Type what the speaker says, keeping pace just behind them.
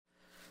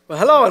Well,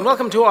 hello and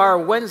welcome to our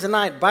Wednesday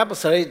night Bible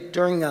study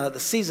during the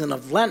season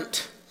of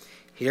Lent.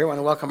 Here, I want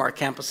to welcome our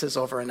campuses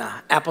over in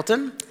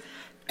Appleton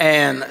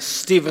and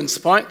Stevens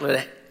Point.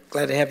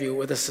 Glad to have you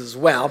with us as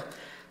well.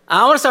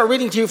 I want to start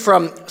reading to you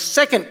from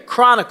 2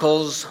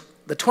 Chronicles,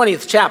 the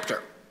 20th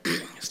chapter,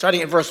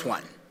 starting at verse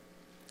 1.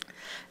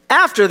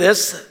 After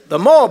this, the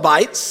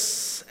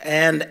Moabites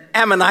and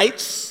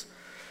Ammonites,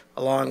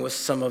 along with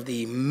some of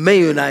the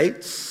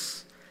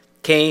Meunites,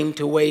 came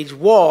to wage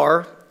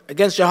war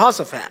against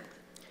Jehoshaphat.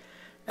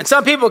 And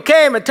some people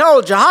came and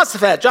told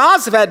Jehoshaphat,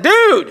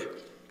 dude,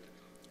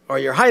 or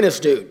your highness,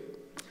 dude,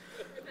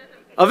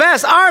 a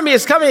vast army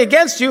is coming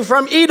against you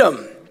from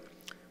Edom,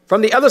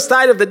 from the other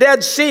side of the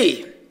Dead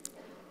Sea.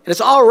 And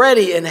it's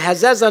already in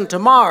Hazezon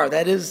Tamar,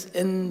 that is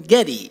in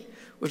Gedi,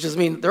 which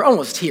means they're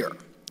almost here.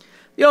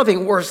 The only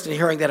thing worse than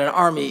hearing that an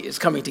army is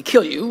coming to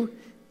kill you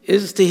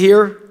is to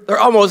hear they're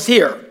almost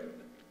here.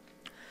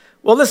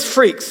 Well, this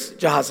freaks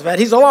Jehoshaphat.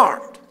 He's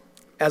alarmed,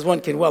 as one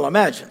can well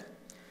imagine.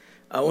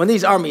 When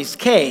these armies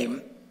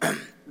came,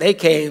 they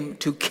came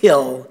to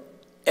kill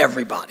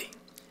everybody,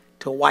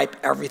 to wipe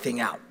everything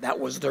out. That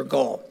was their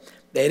goal.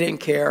 They didn't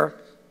care,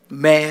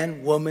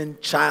 man, woman,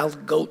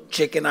 child, goat,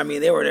 chicken.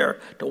 They were there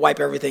to wipe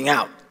everything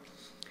out.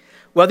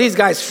 Well, these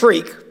guys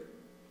freak,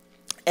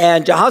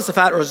 and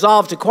Jehoshaphat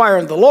resolved to inquire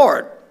in the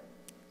Lord,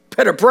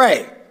 better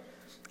pray.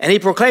 And he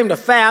proclaimed a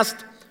fast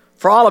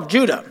for all of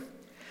Judah.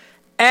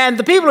 And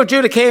the people of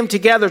Judah came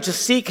together to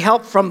seek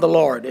help from the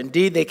Lord.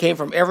 Indeed, they came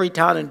from every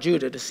town in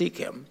Judah to seek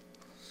him.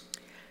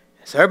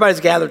 So everybody's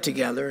gathered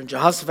together, and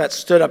Jehoshaphat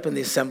stood up in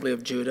the assembly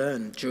of Judah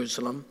and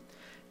Jerusalem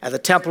at the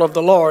temple of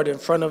the Lord in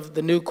front of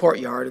the new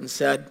courtyard and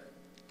said,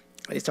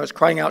 and he starts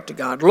crying out to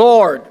God,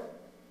 Lord,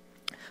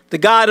 the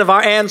God of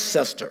our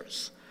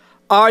ancestors,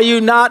 are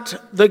you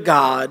not the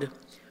God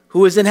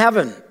who is in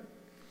heaven?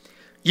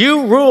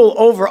 You rule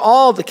over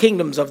all the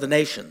kingdoms of the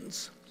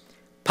nations.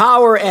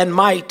 Power and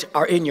might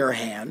are in your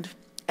hand,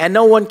 and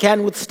no one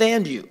can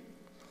withstand you.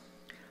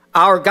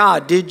 Our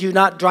God, did you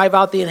not drive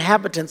out the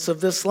inhabitants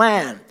of this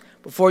land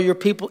before your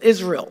people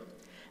Israel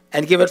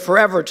and give it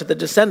forever to the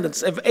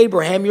descendants of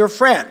Abraham, your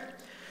friend?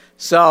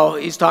 So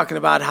he's talking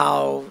about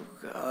how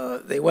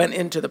they went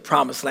into the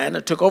promised land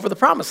and took over the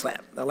promised land,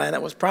 the land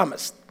that was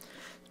promised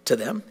to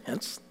them,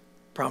 hence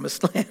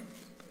promised land.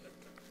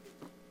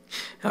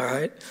 All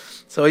right.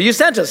 So you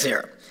sent us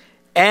here,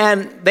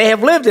 and they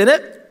have lived in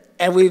it.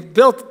 And we've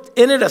built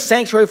in it a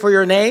sanctuary for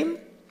your name,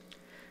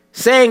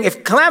 saying,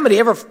 if calamity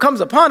ever comes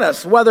upon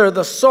us, whether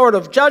the sword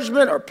of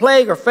judgment or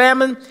plague or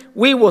famine,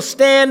 we will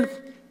stand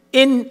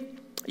in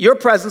your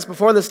presence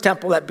before this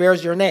temple that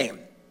bears your name.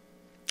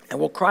 And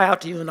we'll cry out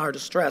to you in our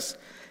distress,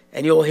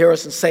 and you will hear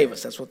us and save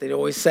us. That's what they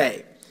always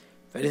say.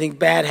 If anything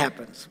bad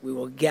happens, we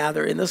will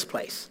gather in this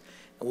place,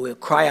 and we'll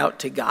cry out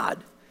to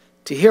God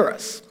to hear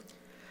us.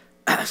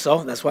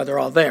 So that's why they're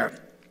all there.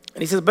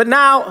 And he says, but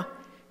now,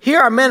 here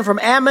are men from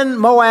Ammon,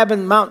 Moab,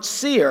 and Mount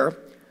Seir,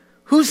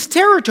 whose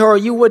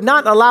territory you would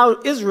not allow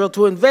Israel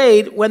to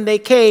invade when they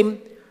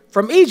came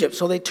from Egypt.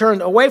 So they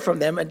turned away from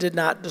them and did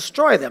not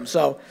destroy them.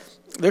 So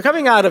they're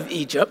coming out of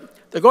Egypt.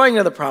 They're going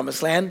into the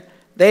promised land.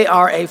 They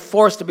are a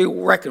force to be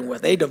reckoned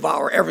with. They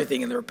devour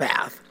everything in their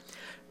path.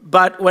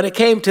 But when it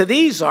came to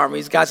these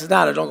armies, God says,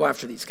 no, don't go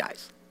after these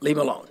guys. Leave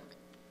them alone.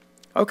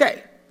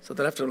 Okay, so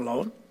they left them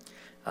alone.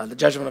 The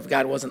judgment of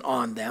God wasn't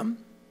on them.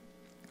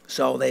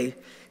 So they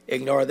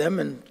ignored them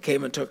and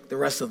came and took the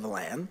rest of the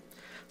land.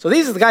 So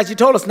these are the guys you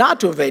told us not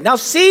to invade. Now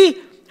see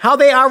how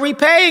they are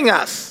repaying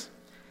us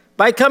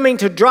by coming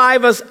to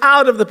drive us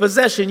out of the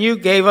possession you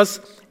gave us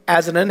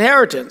as an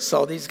inheritance.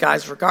 So these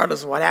guys,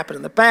 regardless of what happened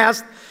in the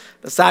past,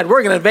 decide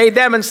we're going to invade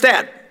them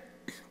instead.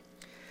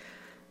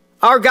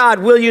 Our God,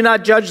 will you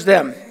not judge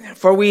them?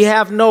 For we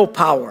have no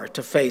power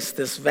to face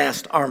this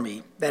vast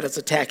army that is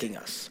attacking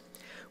us.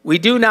 We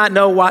do not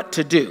know what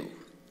to do,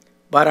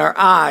 but our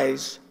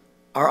eyes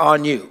are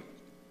on you.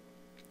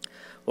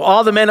 Well,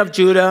 all the men of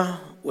Judah,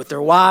 with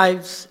their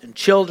wives and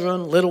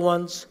children, little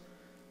ones,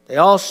 they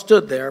all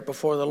stood there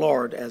before the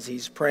Lord as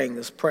he's praying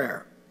this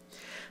prayer.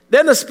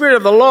 Then the Spirit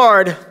of the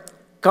Lord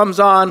comes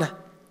on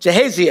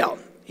Jehaziel.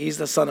 He's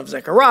the son of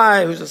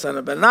Zechariah, who's the son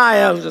of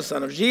Benaiah, who's the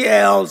son of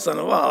Jeiel, son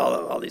of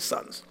all these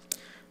sons.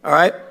 All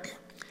right?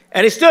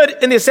 And he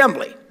stood in the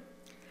assembly.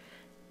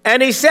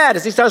 And he said,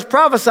 as he starts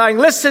prophesying,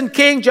 listen,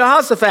 King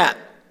Jehoshaphat,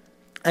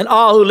 and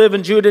all who live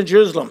in Judah and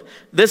Jerusalem,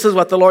 this is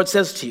what the Lord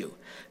says to you.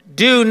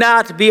 Do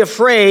not be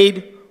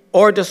afraid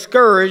or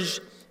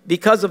discouraged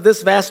because of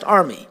this vast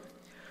army,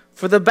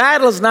 for the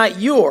battle is not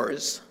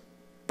yours,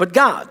 but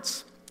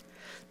God's.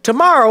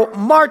 Tomorrow,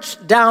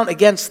 march down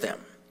against them.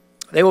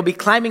 They will be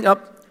climbing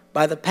up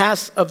by the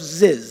pass of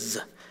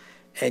Ziz,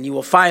 and you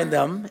will find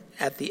them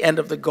at the end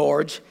of the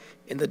gorge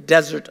in the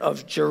desert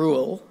of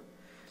Jeruel.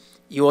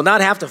 You will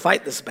not have to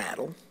fight this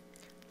battle.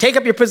 Take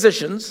up your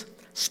positions,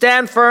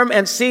 stand firm,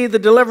 and see the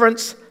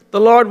deliverance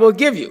the Lord will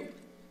give you.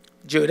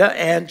 Judah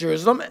and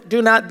Jerusalem,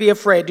 do not be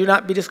afraid, do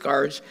not be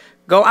discouraged.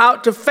 Go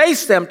out to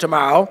face them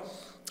tomorrow,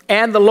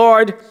 and the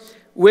Lord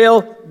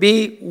will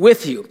be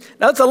with you.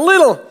 Now, it's a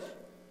little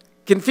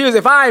confused.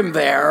 If I'm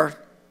there,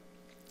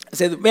 and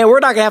say, man, we're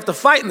not going to have to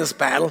fight in this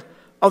battle.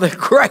 Oh, they're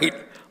great.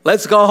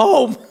 Let's go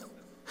home.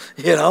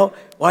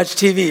 Watch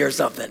TV or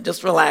something.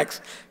 Just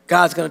relax.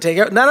 God's going to take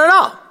care of it.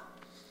 No.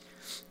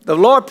 The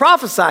Lord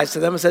prophesies to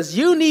them and says,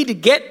 you need to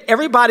get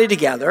everybody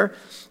together.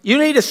 You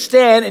need to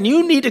stand and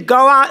you need to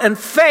go out and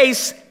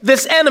face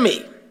this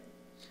enemy.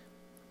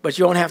 But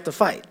you won't have to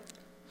fight.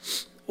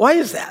 Why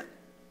is that?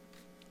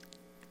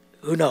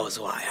 Who knows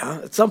why,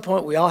 huh? At some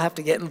point, we all have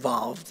to get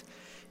involved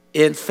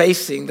in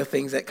facing the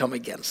things that come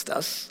against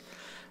us.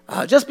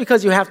 Just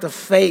because you have to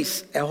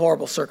face a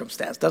horrible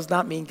circumstance does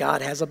not mean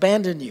God has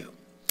abandoned you.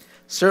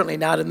 Certainly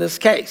not in this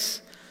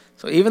case.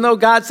 So even though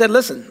God said,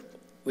 listen,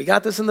 we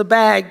got this in the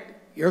bag,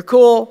 you're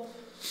cool,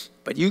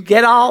 but you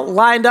get all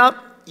lined up,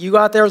 you go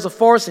out there as a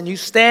force, and you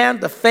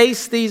stand to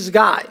face these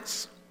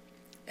guys,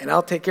 and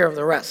I'll take care of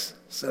the rest,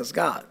 says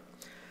God.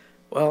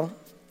 Well,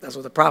 that's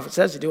what the prophet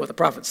says. You do what the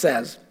prophet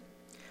says.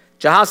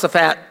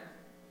 Jehoshaphat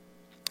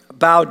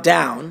bowed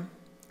down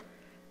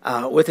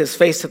with his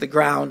face to the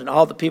ground, and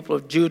all the people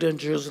of Judah and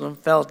Jerusalem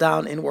fell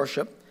down in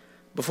worship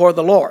before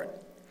the Lord.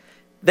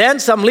 Then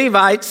some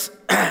Levites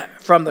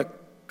from the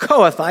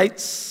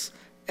Kohathites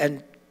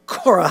and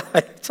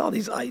Korahites, all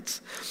these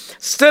ites,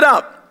 stood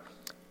up.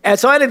 And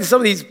so I did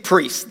some of these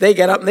priests. They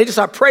get up and they just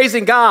start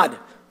praising God,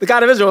 the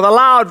God of Israel, with a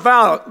loud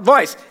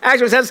voice.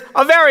 Actually, it says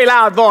a very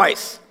loud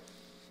voice.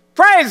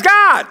 Praise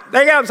God.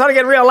 They get up and start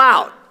getting real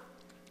loud.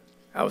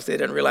 Obviously, they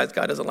didn't realize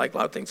God doesn't like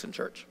loud things in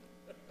church.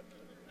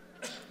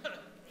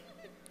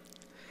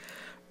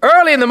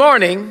 Early in the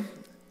morning,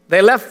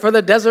 they left for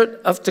the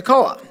desert of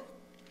Tekoa.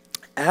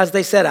 As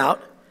they set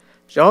out,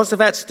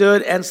 Jehoshaphat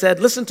stood and said,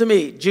 listen to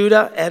me,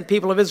 Judah and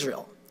people of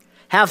Israel.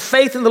 Have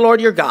faith in the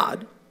Lord your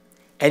God,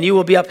 and you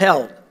will be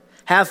upheld.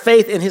 Have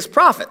faith in his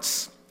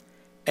prophets,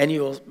 and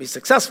you will be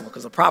successful,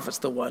 because the prophet's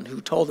the one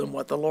who told them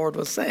what the Lord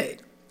was saying.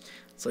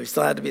 So he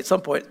still had to be, at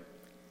some point,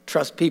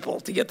 trust people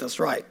to get this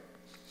right.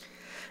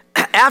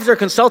 After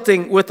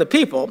consulting with the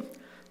people,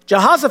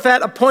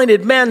 Jehoshaphat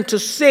appointed men to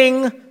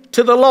sing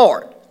to the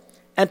Lord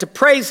and to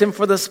praise him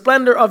for the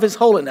splendor of his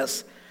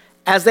holiness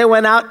as they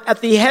went out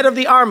at the head of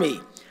the army,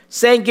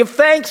 saying, give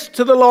thanks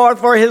to the Lord,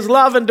 for his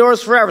love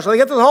endures forever. So they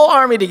get the whole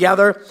army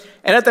together,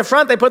 and at the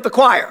front they put the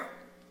choir.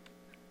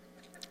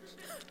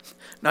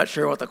 Not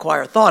sure what the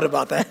choir thought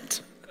about that,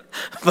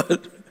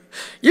 but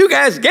you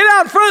guys get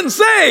out front and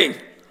sing.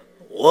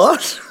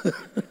 What?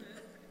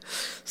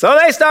 So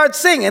they start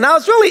singing. Now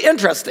it's really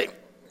interesting.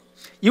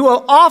 You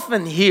will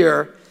often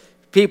hear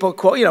people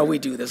quote, we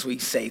do this, we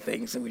say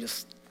things, and we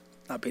just,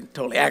 not being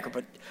totally accurate,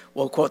 but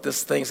we'll quote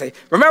this thing, say,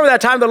 remember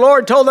that time the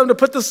Lord told them to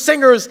put the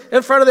singers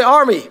in front of the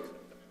army.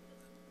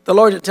 The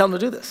Lord didn't tell them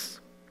to do this.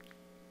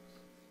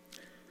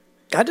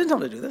 God didn't tell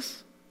them to do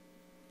this.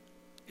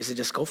 He said,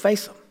 just go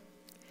face them.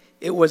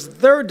 It was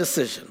their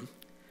decision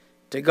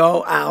to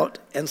go out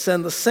and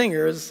send the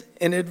singers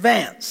in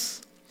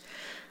advance.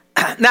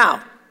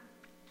 Now,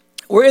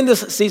 we're in this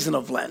season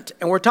of Lent,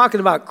 and we're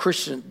talking about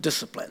Christian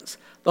disciplines.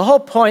 The whole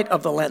point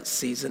of the Lent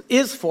season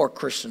is for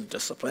Christian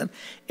discipline.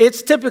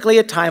 It's typically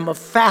a time of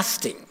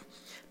fasting.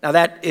 Now,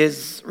 that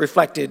is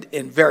reflected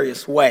in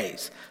various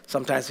ways.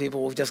 Sometimes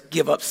people will just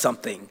give up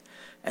something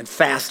and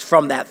fast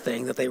from that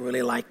thing that they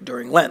really like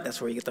during Lent.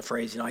 That's where you get the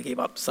phrase, I gave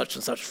up such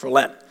and such for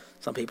Lent.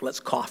 Some people, it's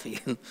coffee.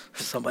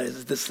 Somebody,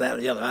 it's this, that,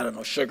 or the other. I don't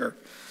know, sugar.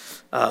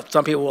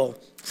 Some people will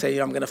say,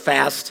 I'm going to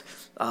fast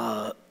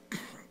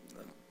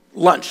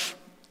lunch.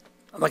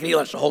 I'm not going to eat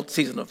lunch the whole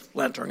season of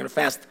Lent, or I'm going to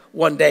fast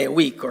one day a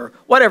week, or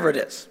whatever it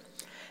is.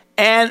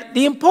 And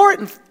the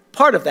important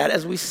part of that,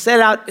 as we set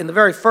out in the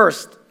very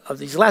first of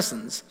these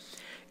lessons,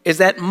 is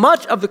that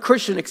much of the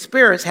Christian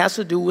experience has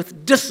to do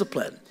with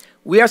discipline.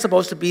 We are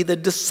supposed to be the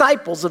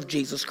disciples of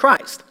Jesus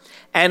Christ.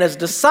 And as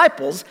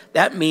disciples,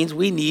 that means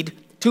we need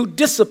to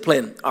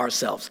discipline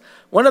ourselves.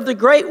 One of the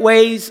great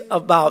ways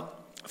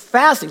about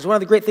fasting, one of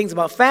the great things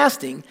about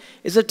fasting,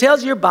 is it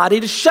tells your body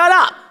to shut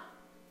up.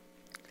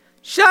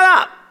 Shut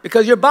up,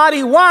 because your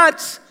body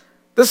wants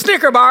the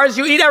Snicker bars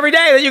you eat every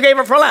day that you gave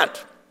up for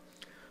Lent.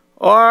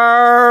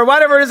 Or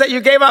whatever it is that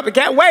you gave up. You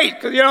can't wait,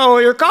 because,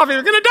 your coffee,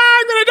 you're going to die,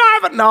 I'm going to die.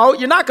 But no,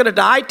 you're not going to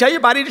die. Tell your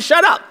body to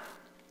shut up.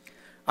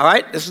 All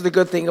right, this is the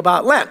good thing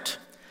about Lent.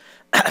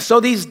 So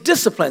these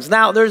disciplines.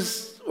 Now,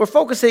 we're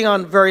focusing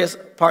on various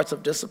parts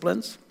of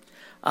disciplines.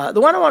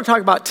 The one I want to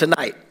talk about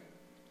tonight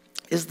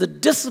is the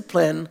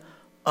discipline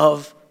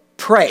of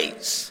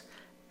praise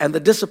and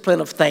the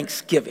discipline of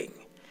thanksgiving.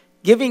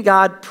 Giving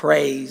God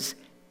praise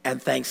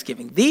and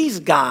thanksgiving.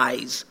 These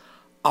guys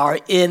are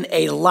in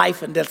a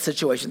life and death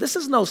situation. This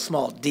is no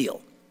small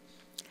deal.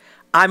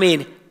 I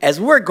mean, as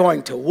we're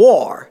going to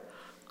war,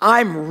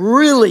 I'm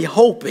really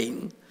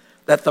hoping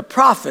that the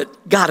prophet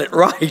got it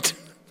right.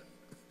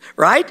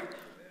 Right?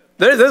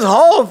 This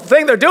whole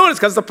thing they're doing is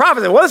because the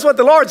prophet said, well, this is what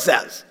the Lord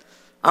says.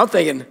 I'm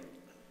thinking,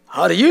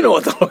 how do you know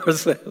what the Lord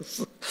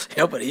says?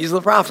 But he's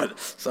the prophet.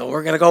 So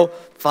we're going to go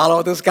follow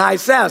what this guy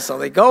says. So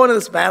they go into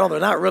this battle. They're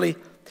not really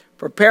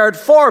prepared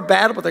for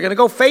battle, but they're going to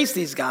go face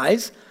these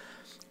guys.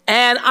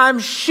 And I'm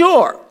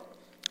sure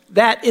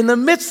that in the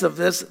midst of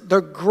this,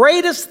 the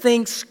greatest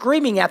thing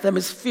screaming at them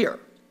is fear.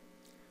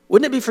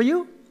 Wouldn't it be for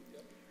you?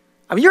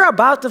 I mean, you're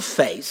about to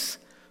face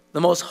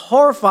the most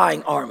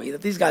horrifying army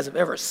that these guys have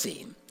ever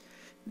seen.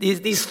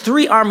 These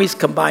three armies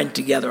combined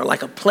together are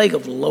like a plague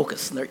of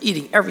locusts, and they're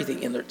eating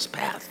everything in its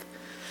path.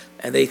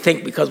 And they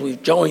think because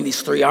we've joined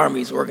these three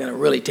armies, we're going to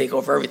really take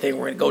over everything.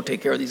 We're going to go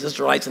take care of these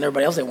Israelites and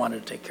everybody else they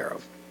wanted to take care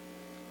of.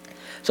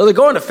 So they're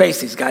going to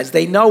face these guys.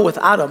 They know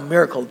without a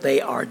miracle they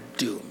are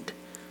doomed.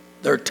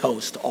 They're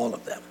toast, all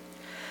of them.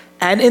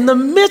 And in the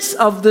midst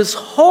of this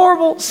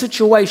horrible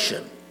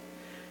situation,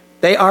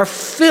 they are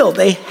filled,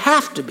 they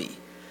have to be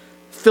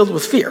filled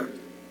with fear.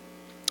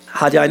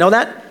 How do I know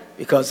that?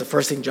 Because the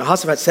first thing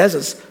Jehoshaphat says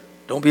is,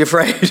 don't be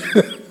afraid.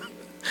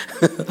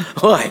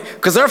 Why?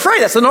 Because they're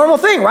afraid. That's a normal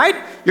thing, right?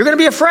 You're going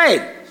to be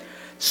afraid.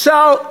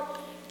 So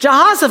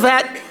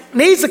Jehoshaphat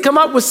needs to come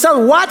up with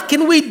something. What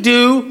can we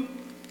do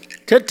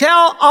to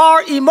tell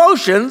our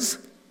emotions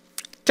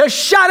to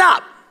shut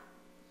up?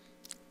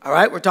 All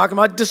right, we're talking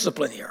about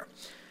discipline here.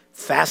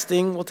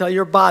 Fasting will tell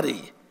your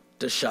body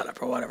to shut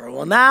up or whatever.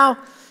 Well, now,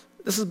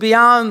 this is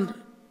beyond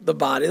the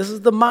body. This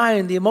is the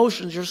mind, the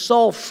emotions, your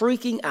soul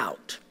freaking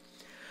out.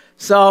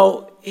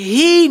 So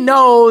he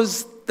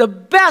knows the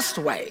best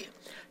way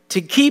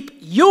to keep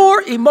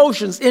your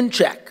emotions in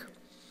check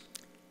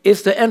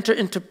is to enter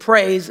into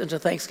praise and to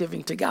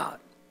thanksgiving to God.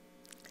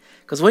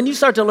 Because when you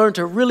start to learn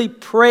to really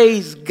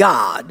praise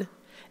God,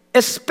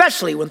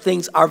 especially when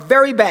things are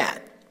very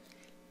bad,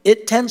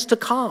 it tends to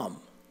calm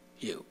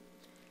you.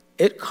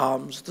 It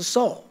calms the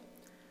soul.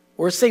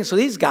 We're saying, so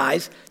these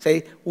guys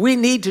say, we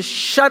need to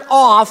shut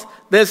off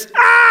this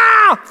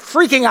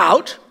freaking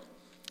out.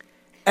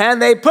 And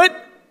they put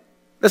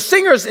the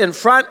singers in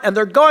front, and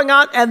they're going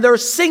out and they're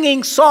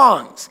singing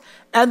songs.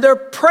 And they're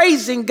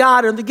praising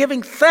God and they're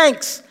giving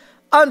thanks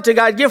unto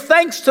God. Give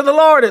thanks to the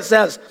Lord, it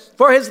says,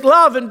 for his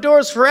love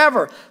endures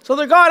forever. So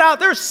they're going out,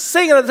 they're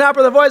singing at the top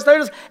of their voice.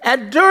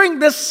 And during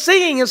this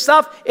singing and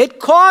stuff, it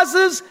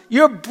causes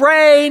your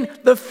brain,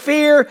 the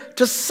fear,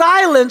 to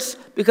silence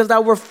because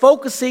now we're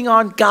focusing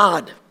on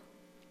God.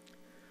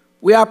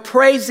 We are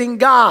praising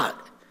God.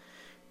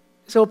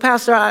 So,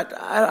 Pastor,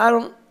 I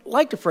don't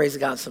like to praise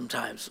God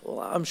sometimes. Well,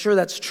 I'm sure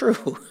that's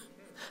true.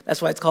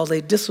 That's why it's called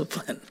a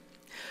discipline.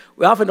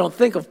 We often don't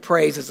think of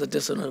praise as a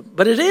discipline,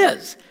 but it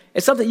is.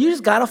 It's something you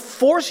just got to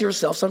force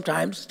yourself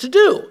sometimes to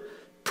do.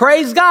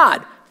 Praise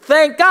God.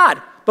 Thank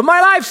God. But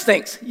my life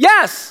stinks.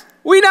 Yes,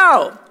 we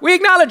know. We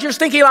acknowledge your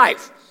stinky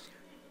life.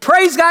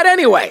 Praise God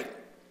anyway.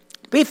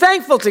 Be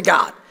thankful to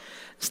God.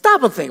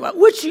 Stop and think about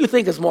it. Which do you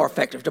think is more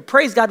effective? To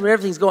praise God when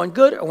everything's going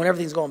good or when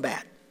everything's going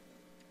bad?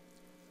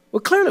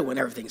 Well, clearly when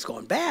everything's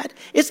going bad.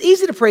 It's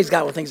easy to praise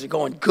God when things are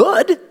going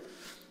good.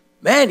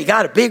 Man, you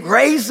got a big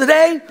raise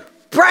today?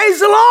 Praise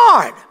the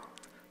Lord.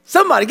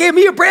 Somebody gave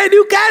me a brand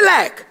new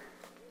Cadillac.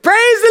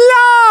 Praise the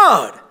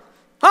Lord.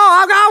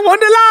 Oh, I won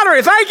the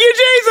lottery. Thank you,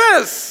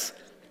 Jesus.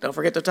 Don't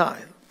forget to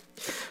tithe.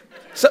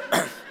 So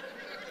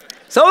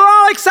we're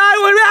all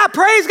excited.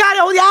 Praise God.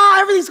 Oh,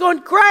 yeah, everything's going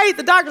great.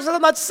 The doctor says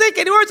I'm not sick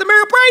anymore. It's a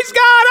miracle. Praise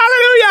God.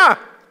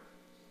 Hallelujah.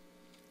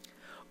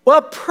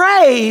 Well,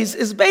 praise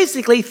is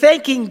basically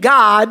thanking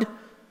God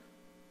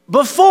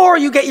before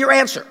you get your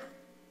answer. Does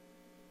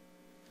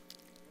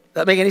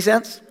that make any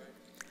sense?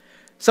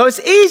 So it's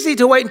easy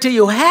to wait until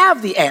you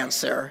have the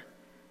answer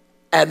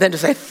and then to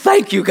say,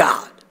 thank you,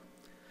 God.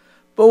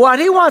 But what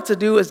he wants to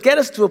do is get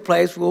us to a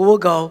place where we'll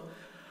go,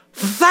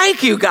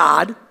 thank you,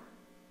 God,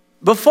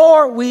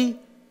 before we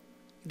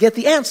get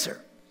the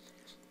answer,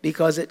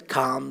 because it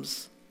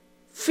calms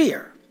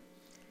fear.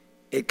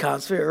 It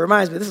calms fear. It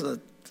reminds me, I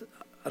don't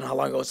know how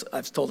long ago,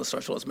 I've told this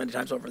story many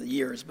times over the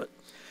years, but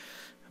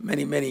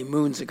many, many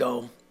moons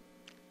ago,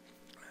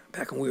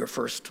 back when we were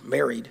first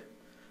married,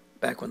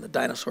 back when the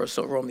dinosaurs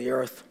still roamed the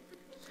earth.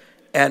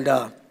 And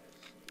I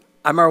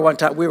remember one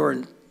time we were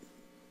in,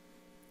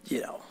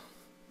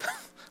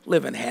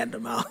 living hand to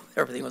mouth.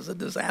 Everything was a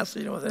disaster,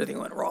 everything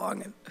went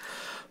wrong. And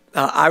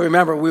I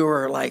remember we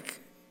were like,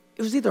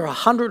 it was either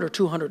 $100 or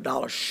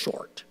 $200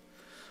 short.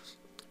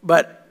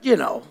 But,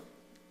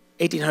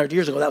 1,800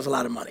 years ago, that was a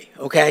lot of money,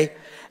 okay?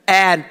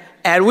 And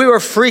we were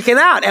freaking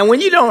out. And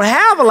when you don't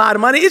have a lot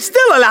of money, it's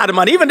still a lot of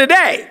money, even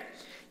today.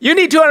 You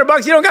need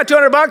 $200, you don't got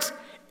 $200,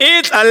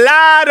 it's a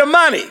lot of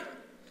money.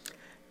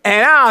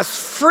 And I was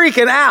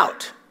freaking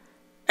out.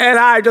 And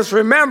I just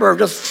remember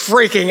just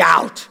freaking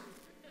out.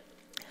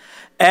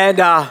 And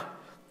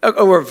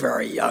we're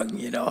very young,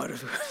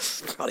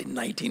 probably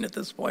 19 at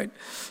this point,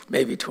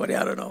 maybe 20,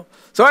 I don't know.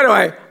 So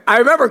anyway, I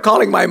remember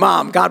calling my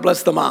mom, God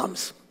bless the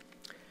moms,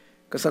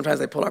 because sometimes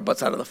they pull our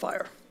butts out of the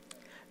fire.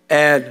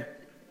 And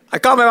I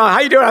called my mom,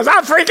 how you doing? I said,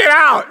 I'm freaking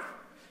out.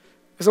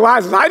 I said,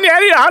 well, I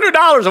need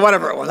 $100 or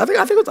whatever it was. I think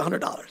it was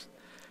 $100.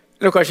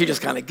 And of course, she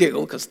just kind of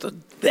giggled because to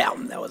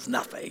them, that was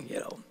nothing,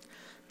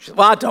 She said,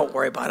 well, don't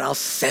worry about it. I'll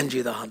send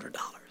you the $100.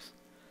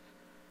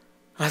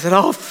 I said,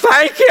 oh,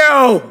 thank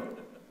you.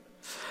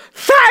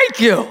 Thank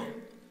you.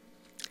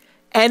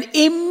 And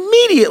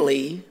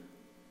immediately,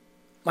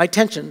 my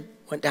tension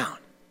went down.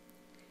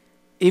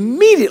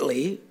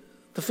 Immediately,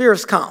 the fear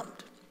is calmed.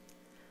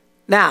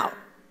 Now,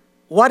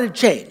 what had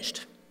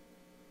changed?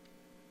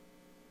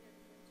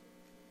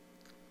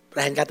 but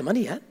I hadn't got the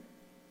money yet.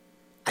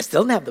 I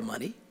still didn't have the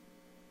money.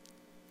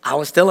 I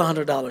was still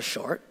 $100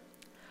 short.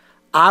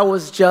 I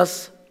was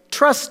just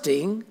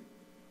trusting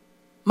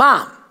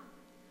Mom.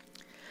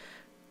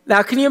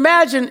 Now, can you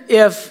imagine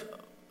if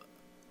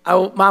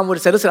Mom would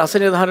have said, listen, I'll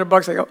send you the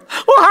 $100. I go,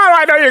 well, how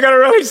do I know you're going to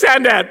really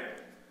send it?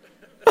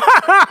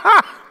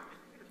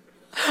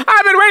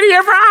 I've been waiting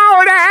here for an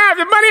hour and a half.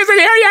 The money isn't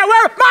here yet.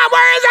 Mom,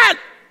 where is it?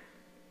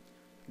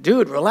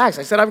 Dude, relax.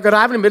 I said, I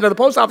haven't been to the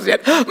post office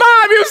yet. Mom,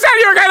 you said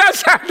you were going to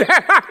send it.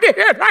 I need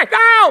it right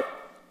now.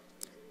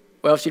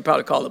 Well, she'd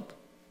probably call the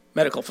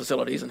medical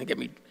facilities and they'd give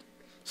me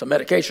some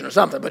medication or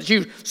something. But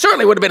you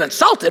certainly would have been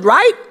insulted,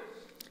 right?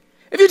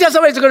 If you tell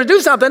somebody they're going to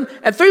do something,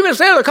 and 3 minutes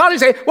later they're calling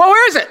you and say, well,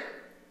 where is it?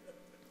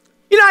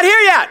 You're not here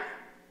yet.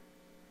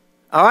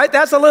 All right,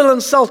 that's a little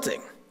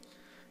insulting.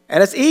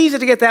 And it's easy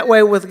to get that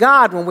way with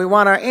God when we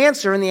want our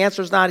answer and the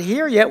answer's not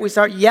here yet. We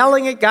start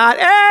yelling at God,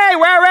 hey,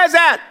 where is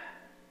it?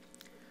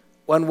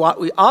 When what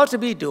we ought to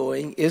be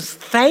doing is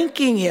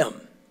thanking him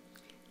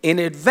in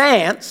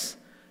advance,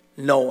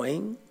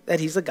 knowing that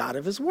he's a God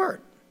of his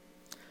word.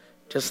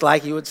 Just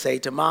like you would say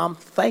to Mom,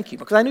 thank you,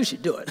 because I knew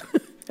she'd do it.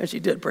 And she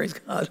did, praise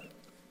God.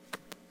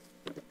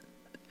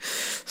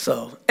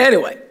 So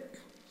anyway,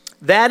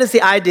 that is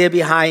the idea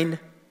behind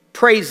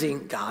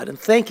praising God and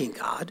thanking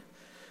God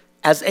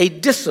as a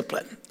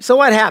discipline. So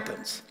what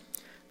happens?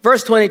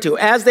 Verse 22,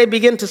 as they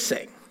begin to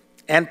sing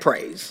and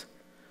praise,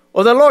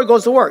 well, the Lord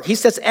goes to work. He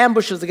sets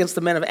ambushes against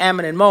the men of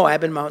Ammon and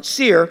Moab and Mount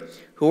Seir,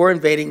 who were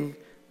invading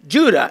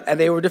Judah, and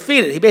they were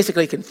defeated. He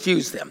basically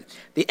confused them.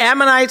 The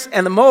Ammonites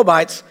and the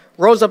Moabites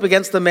rose up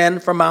against the men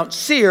from Mount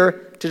Seir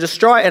to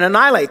destroy and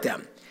annihilate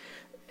them.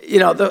 You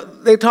know,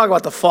 they talk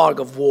about the fog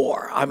of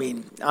war. I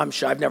mean, I'm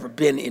sure I've never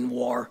been in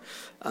war.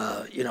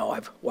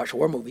 I've watched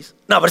war movies.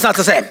 No, but it's not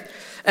the same.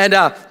 And,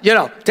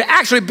 to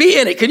actually be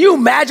in it, can you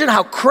imagine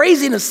how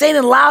crazy and insane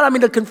and loud? I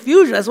mean, the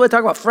confusion. That's why I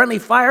talk about friendly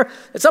fire.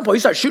 At some point, you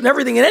start shooting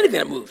everything and anything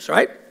that moves,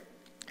 right?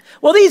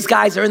 Well, these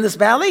guys are in this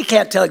battle. They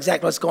can't tell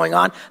exactly what's going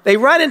on. They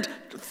run into,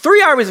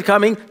 3 armies are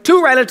coming.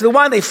 2 ran into the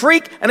one. They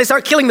freak, and they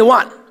start killing the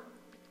one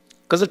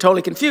because they're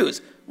totally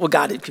confused. Well,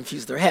 God had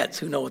confused their heads.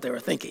 Who knows what they were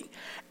thinking?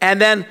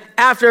 And then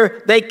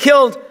after they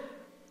killed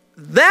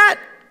that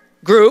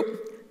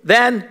group,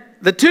 then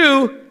the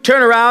 2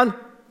 turn around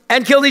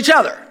and killed each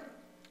other.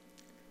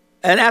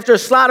 And after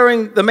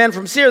slaughtering the men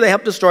from Seir, they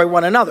helped destroy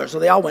one another. So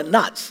they all went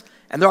nuts.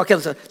 And they're all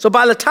killing each other. So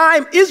by the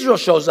time Israel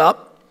shows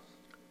up,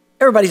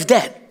 everybody's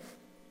dead.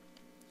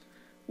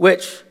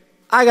 Which,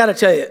 I got to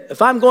tell you,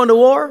 if I'm going to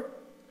war,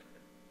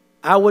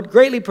 I would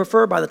greatly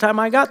prefer by the time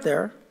I got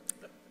there,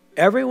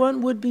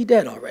 everyone would be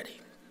dead already.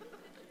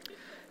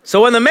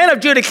 So when the men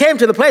of Judah came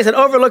to the place that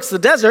overlooks the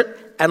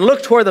desert and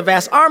looked toward the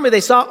vast army, they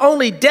saw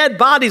only dead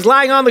bodies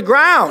lying on the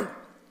ground.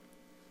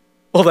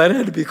 Well, that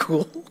had to be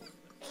cool.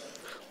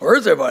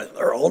 Where's everybody?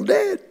 They're all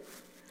dead.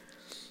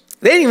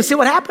 They didn't even see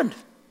what happened.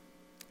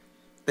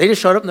 They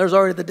just showed up and there's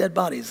already the dead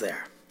bodies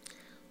there.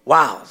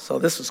 Wow, so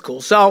this was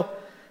cool. So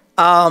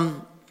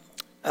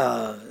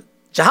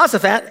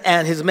Jehoshaphat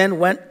and his men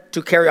went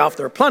to carry off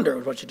their plunder,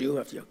 which is what you do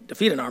after you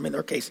defeat an army. In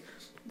their case,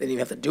 they didn't even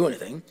have to do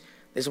anything.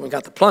 They just went and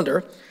got the plunder.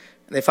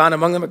 And they found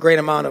among them a great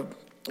amount of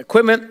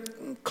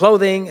equipment,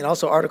 clothing, and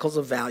also articles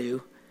of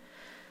value.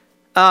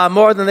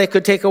 More than they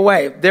could take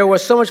away. There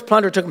was so much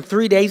plunder, it took them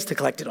 3 days to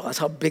collect it all. That's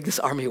how big this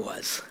army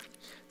was.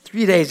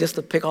 3 days just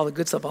to pick all the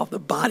good stuff off the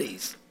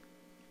bodies.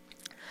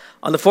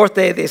 On the 4th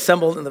day, they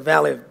assembled in the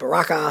valley of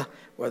Barakah,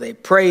 where they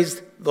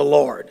praised the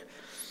Lord.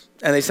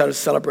 And they started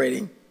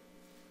celebrating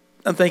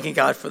and thanking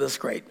God for this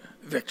great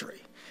victory.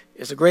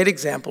 It's a great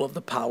example of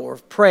the power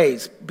of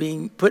praise,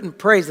 being put in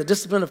praise, the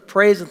discipline of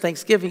praise and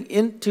thanksgiving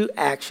into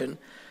action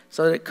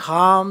so that it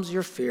calms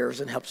your fears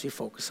and helps you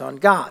focus on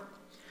God.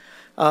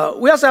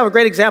 We also have a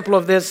great example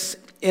of this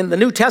in the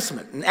New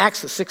Testament, in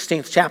Acts, the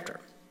 16th chapter.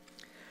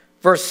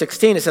 Verse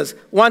 16, it says,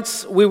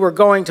 once we were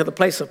going to the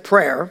place of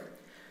prayer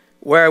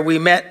where were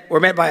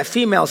met by a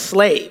female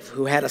slave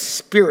who had a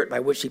spirit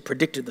by which she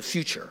predicted the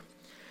future.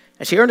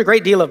 And she earned a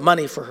great deal of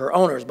money for her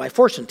owners by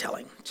fortune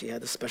telling. She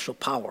had a special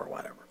power or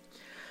whatever.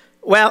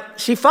 Well,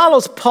 she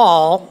follows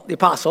Paul, the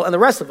apostle, and the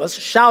rest of us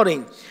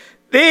shouting,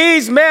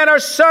 these men are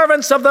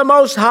servants of the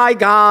Most High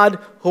God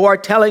who are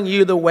telling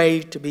you the way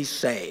to be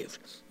saved.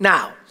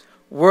 Now,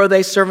 were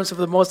they servants of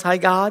the Most High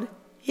God?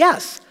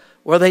 Yes.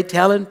 Were they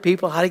telling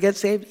people how to get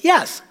saved?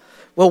 Yes.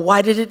 Well,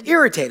 why did it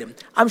irritate him?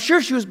 I'm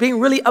sure she was being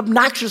really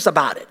obnoxious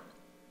about it.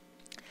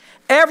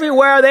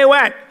 Everywhere they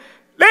went,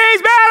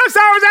 these men are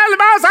servants of the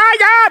Most High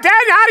God,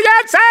 telling you how to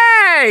get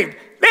saved.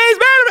 These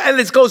men, and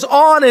it goes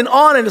on,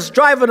 and it's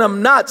driving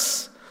them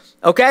nuts.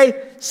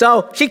 Okay?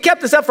 So she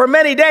kept this up for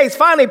many days.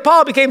 Finally,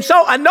 Paul became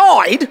so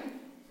annoyed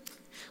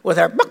with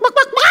her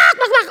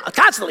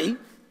constantly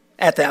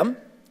at them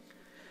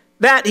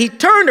that he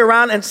turned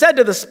around and said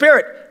to the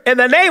spirit, in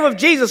the name of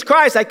Jesus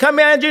Christ, I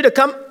command you to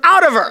come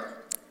out of her.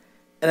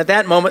 And at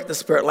that moment, the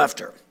spirit left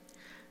her.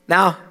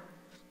 Now,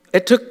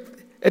 it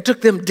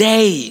took them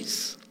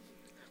days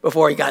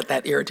before he got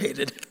that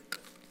irritated.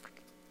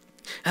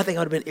 I think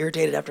I would have been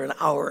irritated after an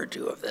hour or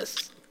two of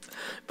this.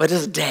 But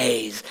just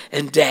days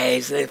and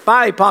days. And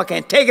finally, Paul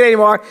can't take it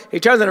anymore. He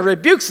turns and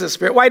rebukes the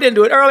Spirit. Why he didn't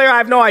do it earlier, I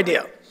have no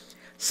idea.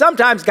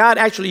 Sometimes God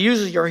actually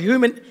uses your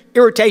human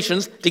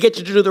irritations to get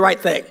you to do the right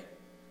thing.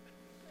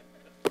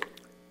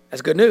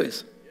 That's good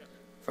news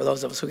for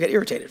those of us who get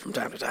irritated from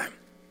time to time.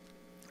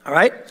 All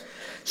right?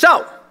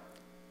 So,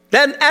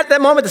 then at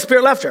that moment, the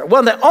Spirit left her.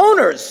 When the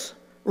owners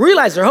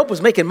realized their hope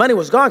was making money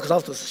was gone, because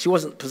also she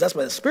wasn't possessed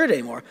by the Spirit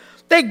anymore,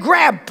 they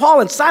grabbed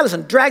Paul and Silas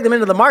and dragged them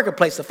into the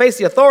marketplace to face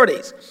the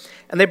authorities.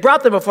 And they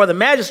brought them before the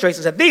magistrates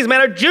and said, "These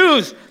men are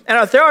Jews and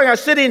are throwing our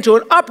city into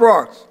an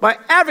uproar by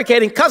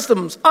advocating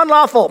customs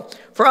unlawful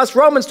for us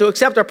Romans to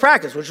accept our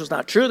practice," which was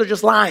not true. They're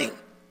just lying.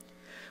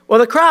 Well,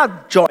 the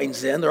crowd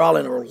joins in. They're all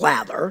in a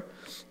lather.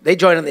 They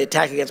join in the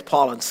attack against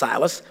Paul and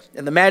Silas,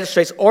 and the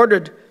magistrates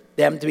ordered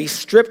them to be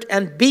stripped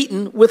and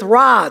beaten with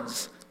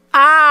rods.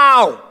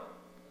 Ow!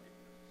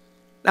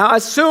 Now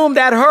assume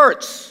that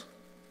hurts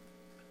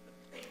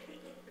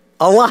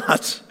a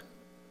lot.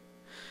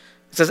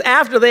 It says,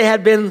 after they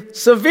had been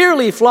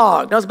severely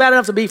flogged. Now, it's bad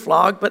enough to be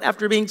flogged, but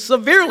after being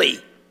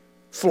severely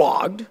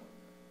flogged,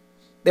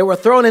 they were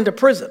thrown into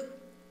prison.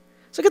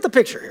 So get the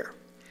picture here.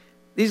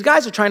 These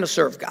guys are trying to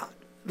serve God.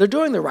 They're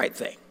doing the right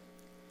thing.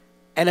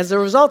 And as a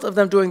result of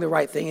them doing the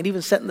right thing and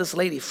even setting this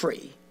lady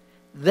free,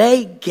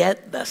 they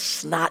get the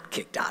snot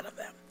kicked out of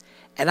them.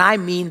 And I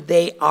mean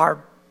they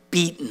are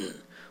beaten.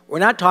 We're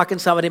not talking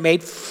somebody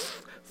made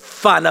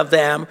fun of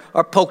them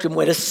or poked them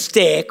with a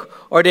stick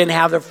or didn't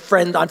have their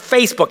friend on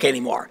Facebook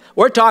anymore.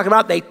 We're talking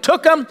about they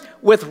took them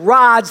with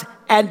rods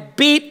and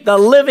beat the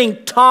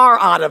living tar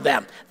out of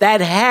them.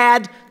 That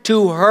had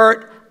to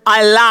hurt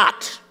a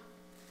lot.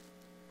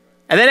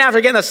 And then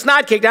after getting the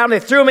snot kicked out, they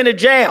threw them into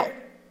jail.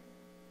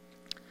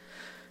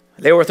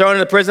 They were thrown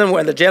into prison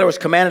when the jailer was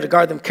commanded to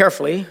guard them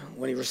carefully.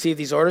 When he received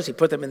these orders, he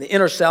put them in the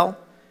inner cell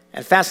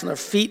and fastened their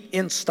feet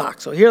in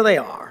stocks. So here they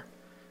are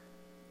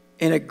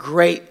in a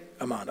great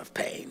amount of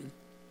pain,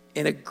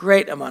 in a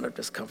great amount of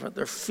discomfort.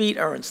 Their feet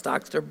are in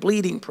stocks. They're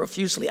bleeding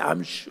profusely,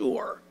 I'm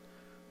sure,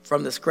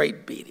 from this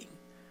great beating.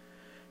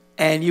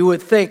 And you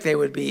would think they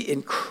would be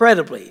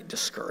incredibly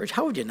discouraged.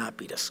 How would you not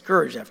be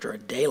discouraged after a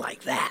day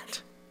like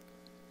that?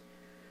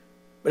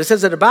 But it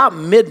says that about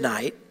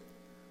midnight,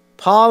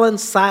 Paul and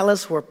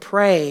Silas were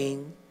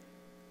praying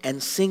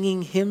and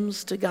singing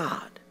hymns to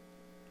God,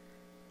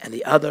 and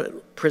the other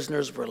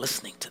prisoners were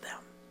listening to them.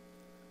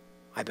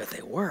 I bet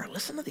they were.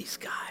 Listen to these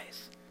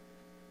guys.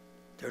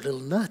 They're little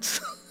nuts.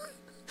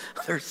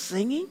 They're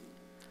singing.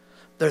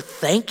 They're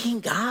thanking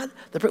God.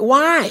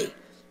 Why?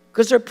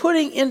 Because they're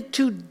putting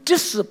into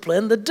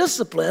discipline the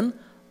discipline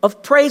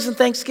of praise and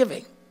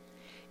thanksgiving.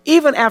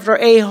 Even after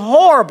a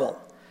horrible,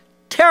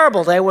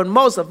 terrible day when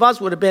most of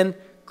us would have been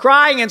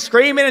crying and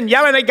screaming and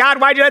yelling at God,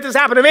 "Why'd you let this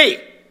happen to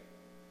me?"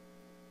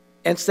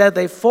 Instead,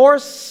 they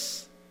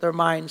force their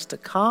minds to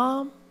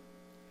calm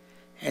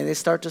and they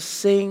start to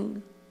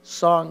sing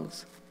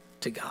songs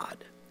to God.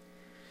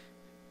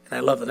 And I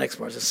love the next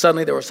part. It says,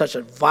 suddenly there was such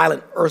a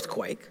violent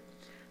earthquake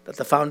that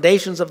the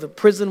foundations of the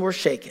prison were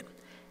shaken.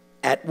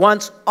 At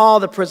once, all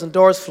the prison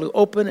doors flew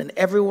open and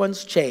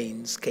everyone's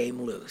chains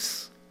came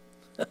loose.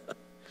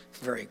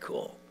 Very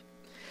cool.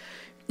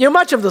 You know,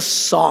 much of the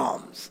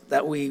Psalms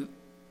that we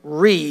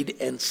read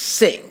and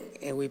sing,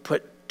 and we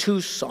put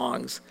two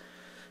songs,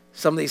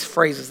 some of these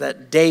phrases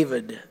that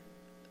David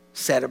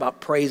said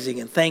about praising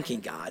and thanking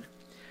God,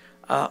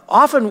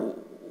 often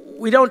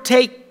we don't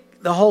take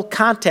the whole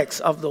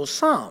context of those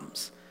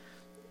Psalms,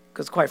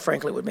 because quite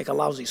frankly, it would make a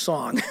lousy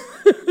song.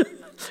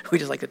 We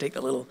just like to take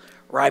the little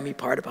rhymey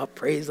part about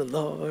praise the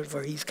Lord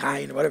for he's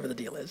kind, or whatever the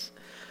deal is.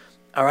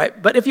 All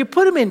right, but if you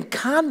put them in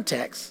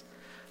context,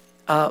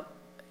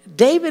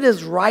 David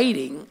is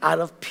writing out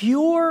of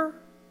pure,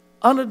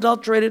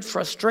 unadulterated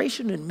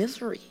frustration and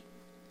misery.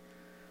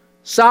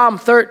 Psalm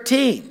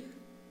 10.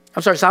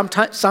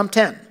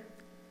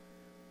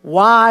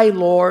 Why,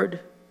 Lord,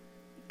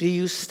 do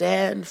you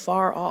stand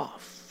far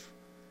off?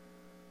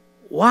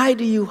 Why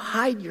do you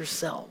hide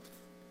yourself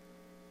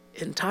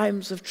in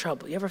times of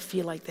trouble? You ever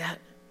feel like that?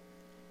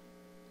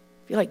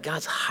 Feel like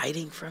God's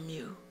hiding from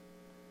you?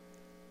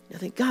 You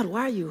think, God,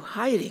 why are you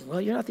hiding? Well,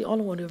 you're not the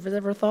only one who has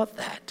ever thought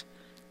that.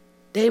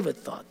 David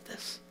thought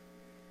this.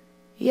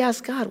 He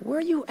asked God, where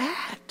are you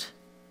at?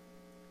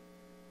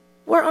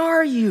 Where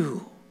are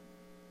you?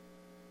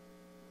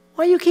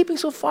 Why are you keeping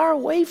so far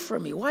away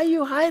from me? Why are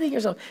you hiding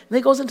yourself? And then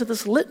he goes into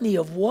this litany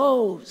of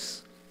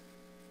woes.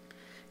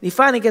 And he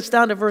finally gets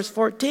down to verse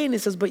 14. He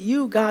says, but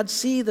you, God,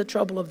 see the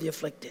trouble of the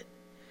afflicted.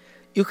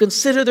 You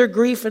consider their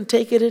grief and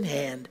take it in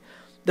hand.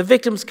 The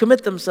victims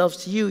commit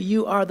themselves to you.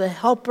 You are the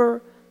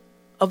helper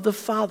of the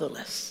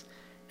fatherless.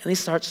 And he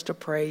starts to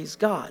praise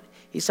God.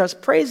 He starts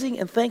praising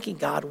and thanking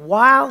God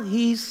while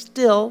he's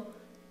still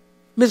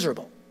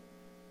miserable.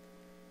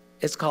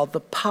 It's called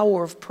the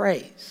power of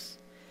praise.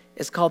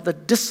 It's called the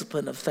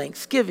discipline of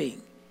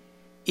thanksgiving,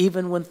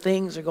 even when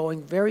things are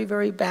going very,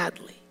 very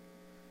badly.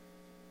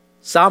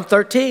 Psalm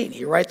 13,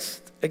 he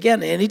writes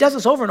again, and he does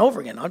this over and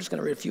over again. I'm just going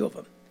to read a few of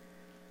them.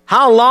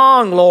 How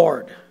long,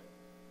 Lord,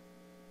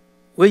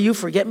 will you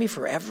forget me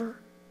forever?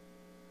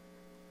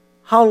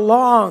 How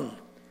long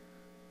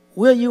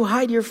will you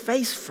hide your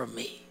face from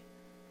me?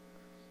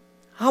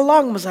 How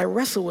long must I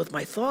wrestle with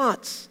my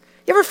thoughts?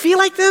 You ever feel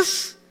like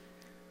this?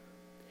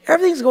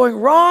 Everything's going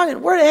wrong,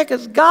 and where the heck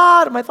is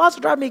God? And my thoughts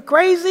are driving me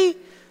crazy.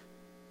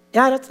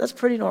 Yeah, that's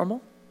pretty normal.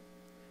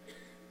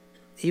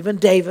 Even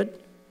David,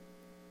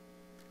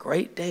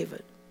 great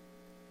David,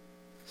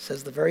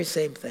 says the very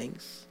same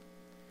things.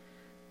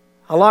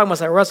 How long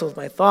must I wrestle with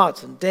my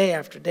thoughts and day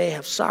after day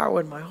have sorrow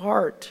in my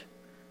heart?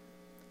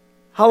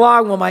 How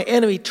long will my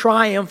enemy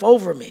triumph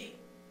over me?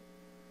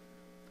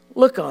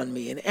 Look on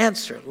me and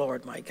answer,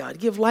 Lord my God.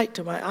 Give light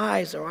to my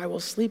eyes, or I will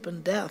sleep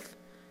in death.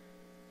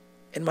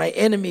 And my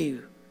enemy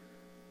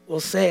will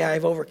say, I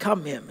have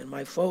overcome him, and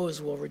my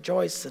foes will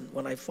rejoice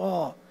when I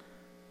fall.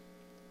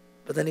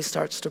 But then he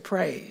starts to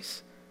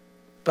praise.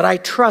 But I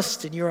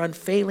trust in your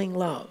unfailing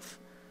love.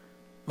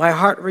 My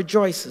heart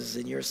rejoices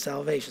in your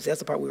salvation. See, that's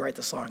the part we write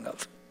the song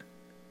of.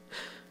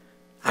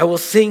 I will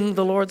sing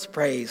the Lord's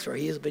praise, for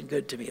he has been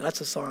good to me.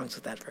 Lots of songs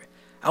with that phrase.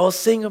 I will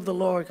sing of the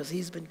Lord because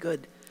he's been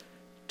good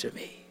to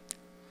me.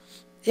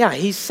 Yeah,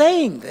 he's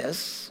saying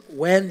this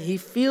when he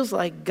feels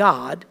like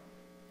God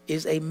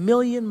is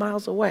 1,000,000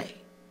 miles away.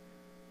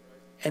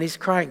 And he's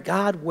crying,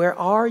 God, where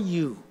are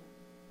you?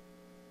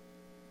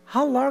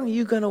 How long are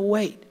you going to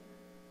wait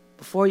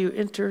before you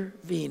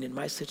intervene in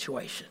my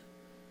situation?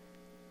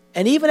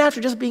 And even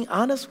after just being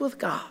honest with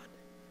God,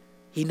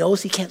 he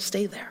knows he can't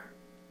stay there.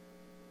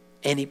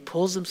 And he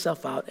pulls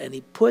himself out and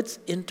he puts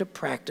into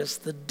practice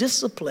the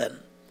discipline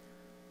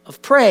of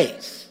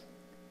praise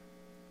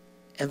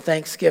and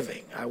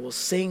thanksgiving. I will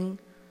sing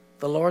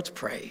the Lord's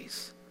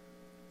praise,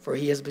 for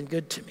he has been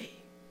good to me.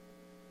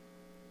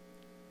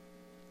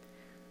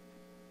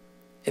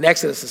 In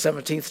Exodus, the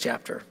 17th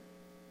chapter,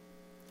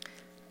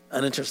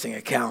 an interesting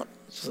account.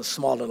 It's a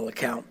small little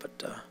account,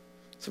 but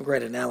some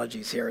great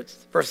analogies here.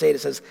 It's verse 8, it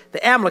says,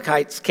 the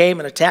Amalekites came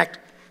and attacked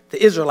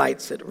the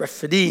Israelites at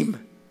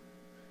Rephidim.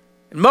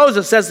 And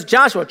Moses says to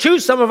Joshua,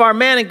 choose some of our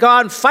men and God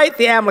and fight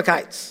the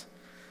Amalekites.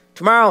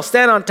 Tomorrow I'll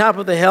stand on top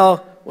of the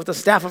hill with the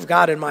staff of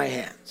God in my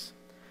hands.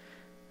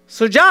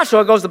 So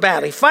Joshua goes to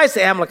battle. He fights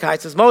the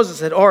Amalekites as Moses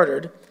had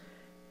ordered.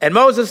 And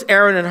Moses,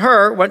 Aaron, and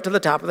Hur went to the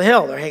top of the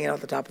hill. They're hanging out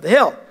at the top of the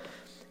hill.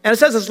 And it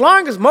says as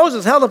long as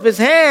Moses held up his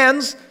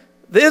hands,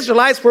 the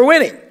Israelites were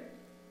winning.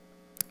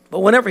 But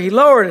whenever he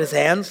lowered his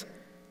hands,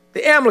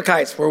 the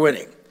Amalekites were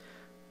winning.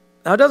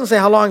 Now it doesn't say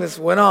how long this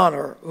went on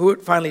or who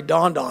it finally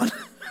dawned on.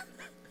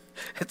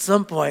 At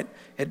some point,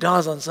 it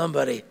dawns on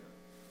somebody,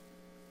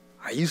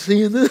 are you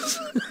seeing this?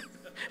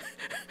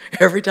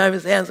 Every time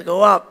his hands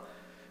go up,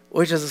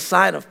 which is a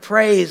sign of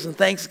praise and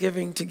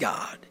thanksgiving to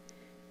God.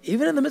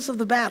 Even in the midst of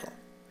the battle,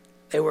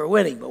 they were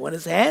winning. But when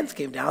his hands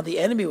came down, the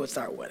enemy would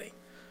start winning.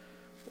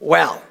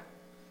 Well,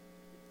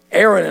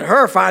 Aaron and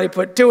Hur finally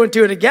put two and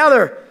two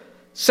together.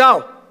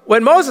 So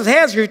when Moses'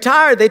 hands grew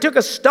tired, they took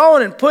a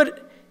stone and put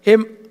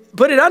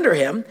it under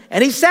him,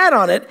 and he sat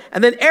on it.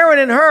 And then Aaron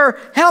and Hur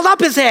held up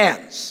his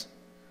hands,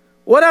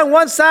 one on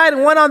one side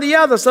and one on the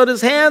other, so that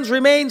his hands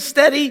remained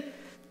steady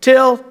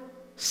till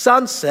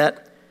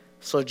sunset.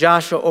 So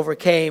Joshua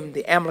overcame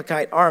the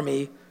Amalekite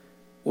army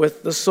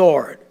with the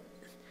sword.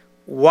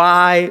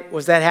 Why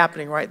was that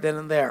happening right then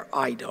and there?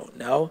 I don't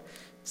know.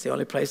 It's the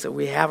only place that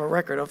we have a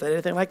record of that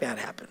anything like that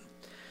happened.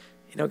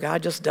 You know,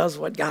 God just does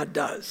what God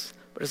does.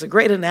 But it's a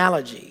great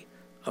analogy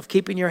of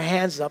keeping your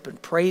hands up and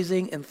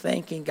praising and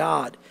thanking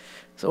God.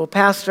 So, well,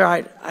 Pastor,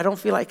 I don't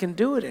feel I can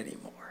do it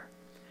anymore.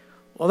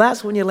 Well,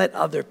 that's when you let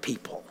other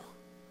people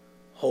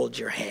hold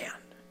your hand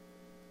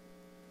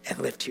and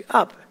lift you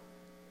up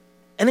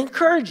and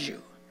encourage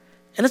you.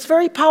 And it's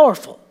very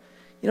powerful.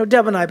 You know,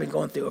 Deb and I have been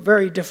going through a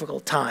very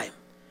difficult time.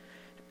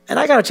 And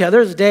I got to tell you,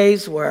 there's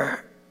days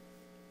where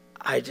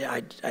I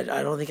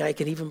don't think I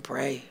can even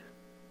pray.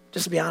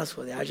 Just to be honest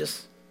with you, I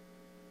just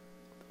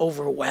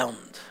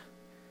overwhelmed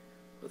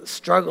with the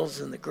struggles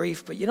and the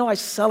grief. But you know, I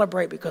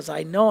celebrate because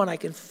I know and I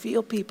can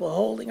feel people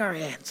holding our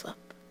hands up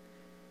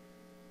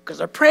because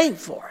they're praying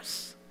for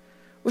us,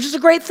 which is a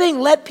great thing.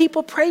 Let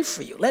people pray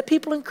for you. Let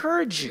people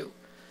encourage you.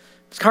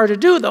 It's hard to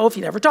do, though, if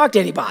you never talk to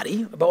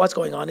anybody about what's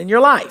going on in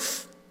your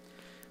life.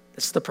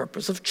 This is the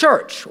purpose of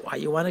church, why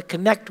you want to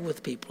connect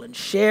with people and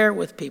share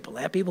with people,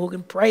 have people who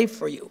can pray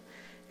for you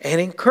and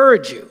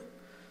encourage you,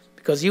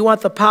 because you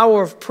want the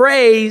power of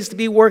praise to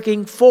be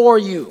working for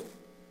you.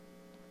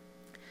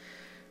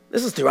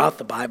 This is throughout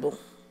the Bible.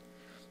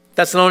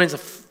 Thessalonians,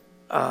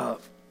 1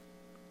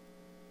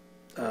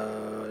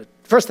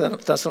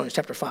 Thessalonians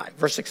chapter 5,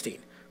 verse 16.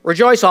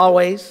 Rejoice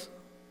always,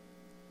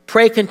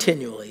 pray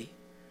continually,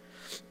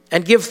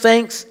 and give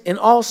thanks in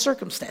all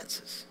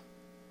circumstances.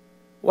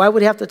 Why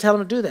would he have to tell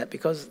them to do that?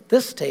 Because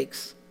this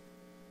takes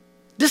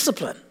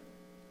discipline.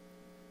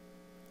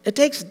 It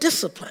takes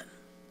discipline.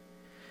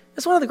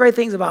 That's one of the great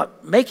things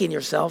about making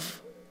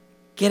yourself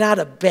get out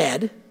of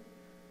bed,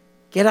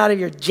 get out of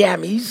your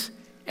jammies,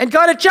 and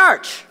go to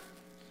church.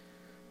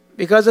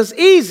 Because it's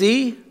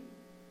easy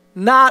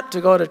not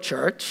to go to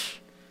church.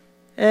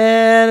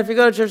 And if you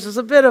go to church, it's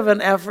a bit of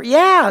an effort.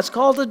 Yeah, it's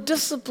called a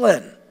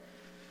discipline.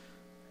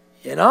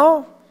 You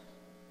know?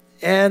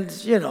 And,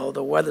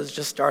 the weather's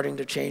just starting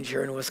to change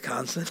here in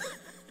Wisconsin.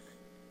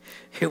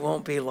 It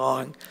won't be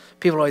long.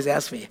 People always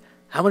ask me,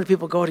 how many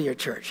people go to your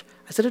church?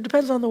 I said, it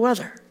depends on the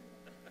weather.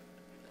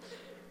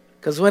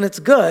 Because when it's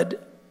good,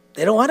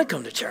 they don't want to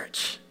come to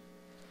church.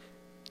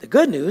 The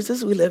good news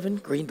is we live in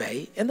Green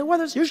Bay, and the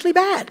weather's usually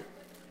bad.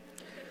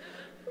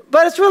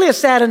 But it's really a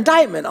sad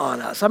indictment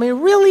on us. I mean,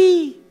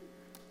 really?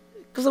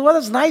 Because the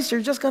weather's nice,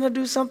 you're just going to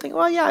do something?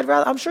 Well, yeah,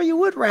 I'm sure you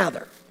would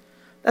rather.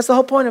 That's the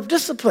whole point of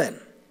discipline.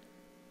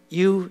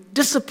 You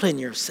discipline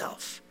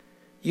yourself.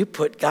 You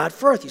put God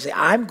first. You say,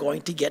 I'm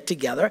going to get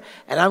together,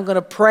 and I'm going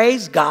to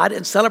praise God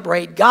and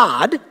celebrate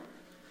God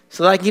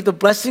so that I can keep the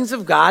blessings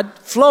of God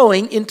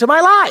flowing into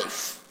my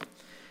life.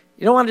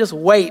 You don't want to just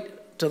wait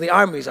till the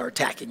armies are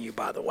attacking you,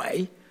 by the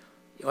way.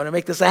 You want to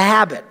make this a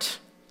habit.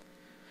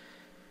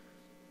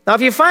 Now,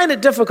 if you find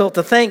it difficult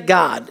to thank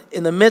God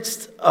in the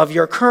midst of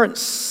your current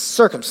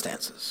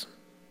circumstances,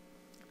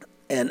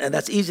 and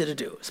that's easy to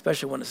do,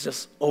 especially when it's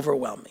just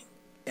overwhelming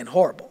and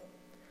horrible,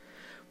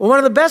 well, one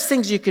of the best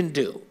things you can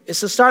do is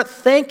to start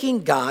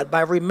thanking God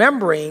by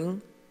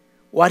remembering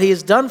what He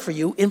has done for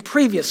you in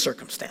previous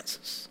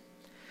circumstances.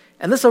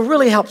 And this will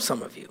really help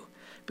some of you,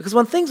 because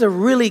when things are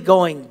really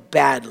going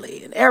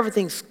badly and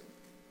everything's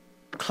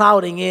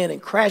clouding in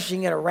and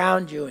crashing in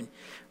around you, and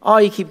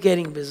all you keep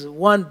getting is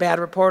one bad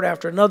report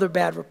after another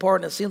bad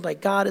report, and it seems like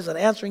God isn't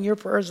answering your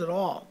prayers at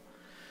all.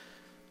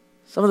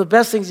 Some of the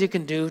best things you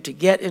can do to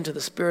get into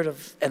the spirit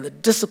of and the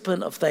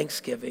discipline of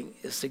thanksgiving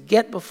is to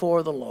get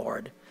before the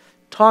Lord,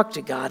 talk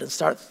to God, and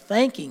start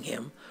thanking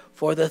Him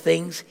for the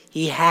things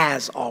He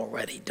has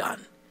already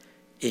done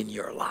in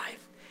your life.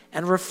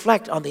 And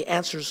reflect on the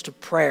answers to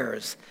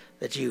prayers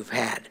that you've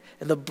had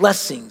and the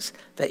blessings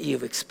that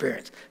you've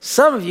experienced.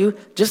 Some of you,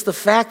 just the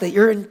fact that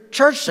you're in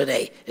church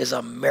today is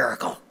a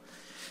miracle.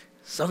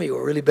 Some of you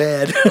are really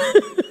bad.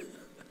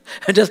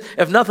 And just,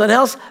 if nothing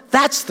else,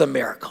 that's the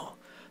miracle.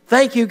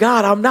 Thank you,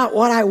 God, I'm not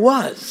what I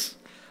was.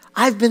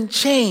 I've been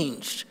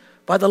changed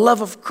by the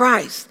love of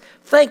Christ.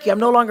 Thank you, I'm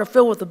no longer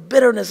filled with the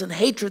bitterness and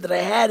hatred that I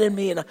had in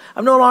me, and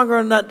I'm no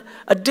longer not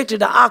addicted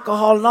to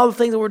alcohol and all the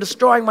things that were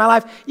destroying my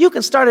life. You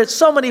can start at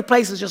so many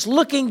places just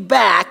looking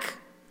back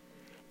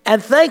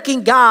and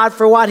thanking God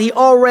for what He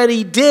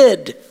already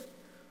did.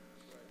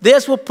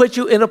 This will put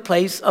you in a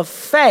place of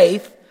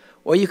faith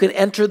where you can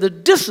enter the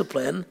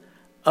discipline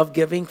of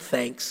giving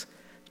thanks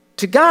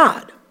to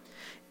God.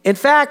 In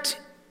fact,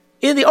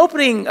 in the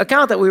opening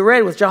account that we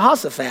read with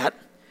Jehoshaphat,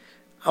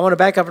 I want to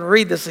back up and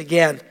read this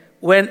again.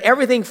 When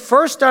everything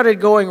first started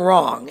going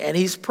wrong and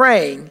he's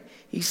praying,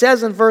 he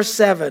says in verse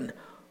 7,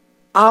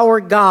 "Our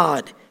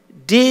God,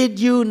 did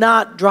you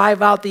not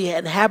drive out the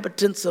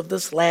inhabitants of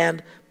this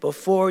land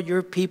before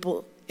your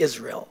people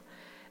Israel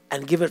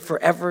and give it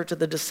forever to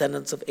the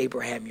descendants of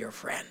Abraham, your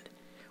friend?"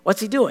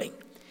 What's he doing?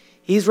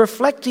 He's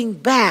reflecting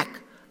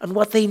back on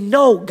what they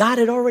know God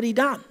had already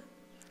done.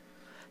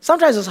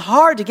 Sometimes it's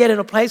hard to get in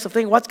a place of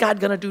thinking, what's God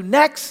going to do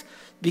next?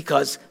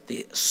 Because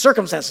the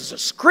circumstances are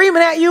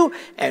screaming at you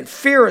and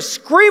fear is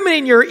screaming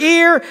in your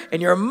ear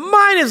and your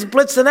mind is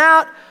blitzing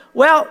out.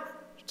 Well,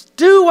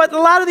 do what a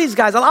lot of these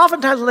guys,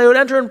 oftentimes when they would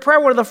enter in prayer,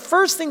 one of the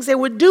first things they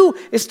would do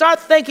is start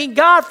thanking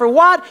God for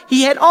what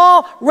He had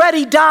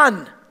already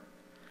done.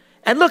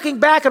 And looking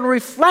back and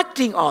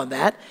reflecting on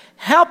that,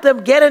 help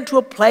them get into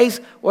a place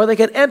where they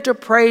can enter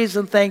praise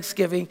and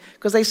thanksgiving,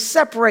 because they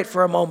separate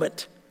for a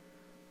moment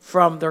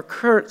from their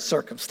current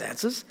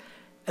circumstances,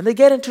 and they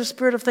get into a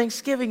spirit of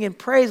thanksgiving and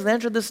praise and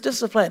enter this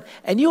discipline.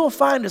 And you will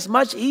find it's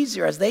much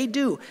easier as they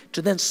do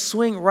to then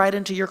swing right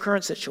into your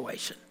current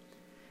situation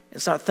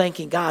and start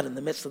thanking God in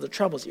the midst of the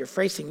troubles that you're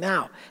facing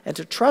now, and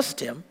to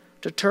trust Him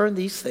to turn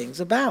these things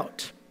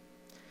about.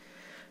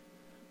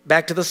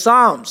 Back to the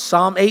Psalms,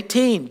 Psalm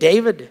 18,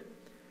 David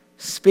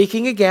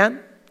speaking again,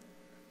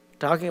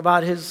 talking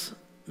about his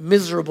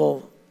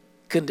miserable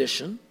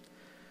condition.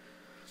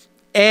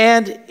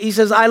 And he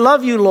says, "I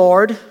love you,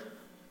 Lord,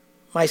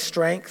 my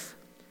strength.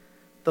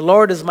 The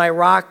Lord is my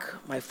rock,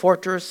 my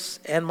fortress,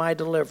 and my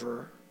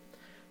deliverer.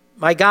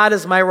 My God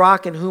is my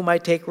rock in whom I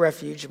take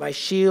refuge, my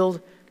shield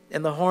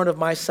and the horn of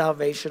my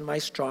salvation, my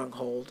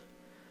stronghold.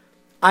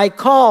 I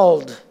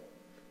called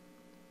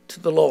to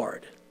the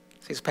Lord."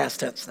 He's past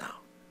tense now.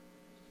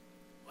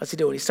 What's he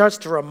doing? He starts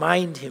to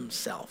remind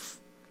himself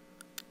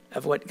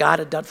of what God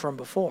had done for him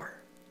before.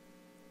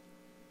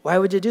 Why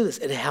would you do this?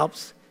 It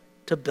helps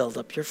to build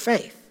up your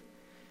faith.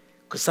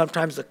 Because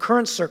sometimes the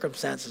current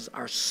circumstances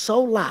are so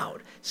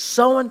loud,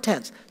 so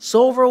intense,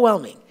 so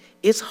overwhelming,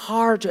 it's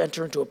hard to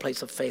enter into a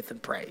place of faith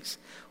and praise.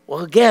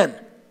 Well, again,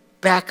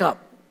 back up.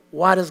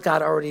 What has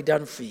God already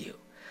done for you?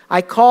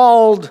 I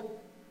called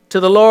to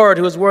the Lord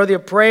who is worthy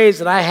of praise,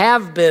 and I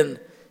have been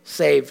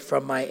saved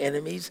from my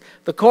enemies.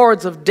 The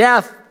cords of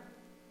death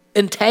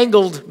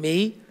entangled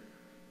me.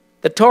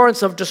 The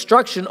torrents of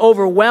destruction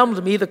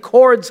overwhelmed me. The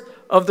cords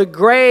of the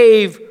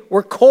grave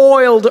were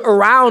coiled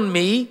around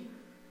me.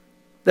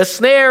 The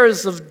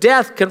snares of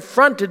death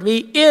confronted me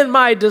in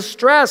my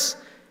distress.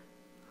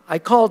 I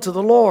called to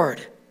the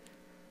Lord.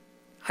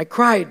 I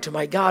cried to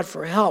my God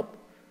for help.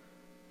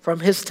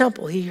 From His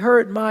temple, He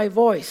heard my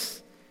voice.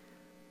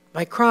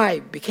 My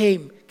cry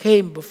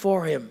came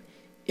before him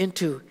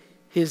into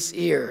his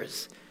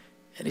ears.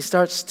 And he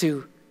starts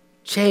to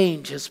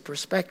change his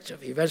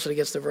perspective. He eventually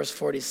gets to verse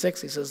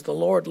 46. He says, the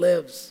Lord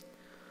lives.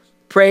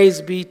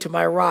 Praise be to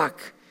my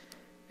rock.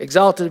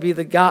 Exalted be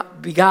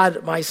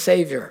God, my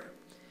Savior.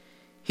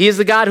 He is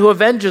the God who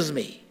avenges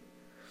me,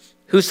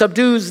 who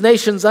subdues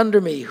nations under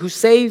me, who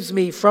saves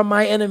me from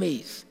my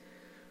enemies,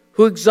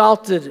 who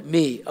exalted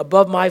me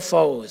above my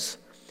foes.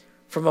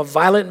 From a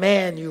violent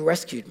man you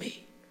rescued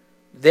me.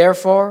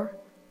 Therefore,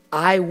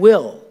 I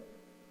will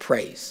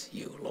praise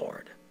you,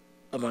 Lord,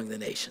 among the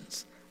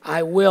nations.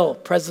 I will,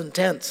 present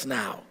tense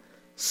now,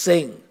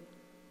 sing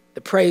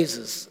the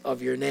praises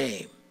of your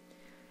name.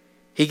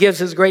 He gives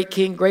his great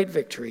king great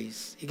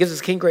victories. He gives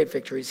his king great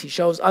victories. He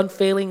shows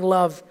unfailing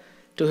love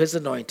to his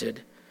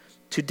anointed,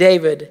 to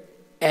David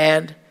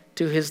and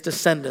to his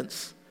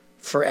descendants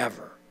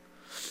forever.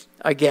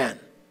 Again,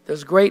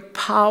 there's great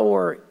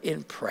power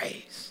in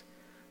praise,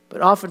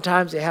 but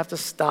oftentimes you have to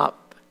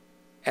stop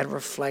and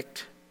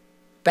reflect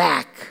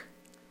back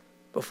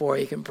before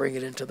you can bring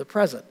it into the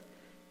present.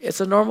 It's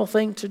a normal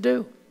thing to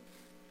do.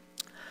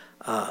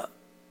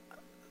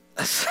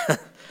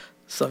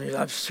 Some of you,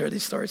 I've shared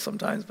these stories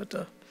sometimes, but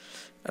I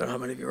don't know how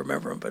many of you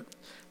remember them, but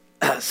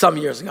some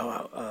years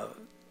ago,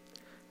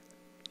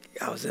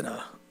 I was in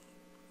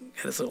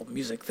this little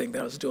music thing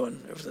that I was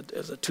doing. It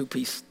was a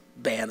two-piece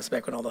band. It's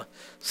back when all the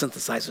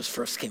synthesizers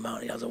first came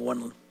out. I was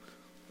a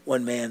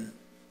one-man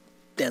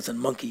dancing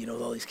monkey,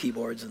 with all these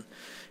keyboards, and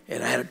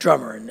I had a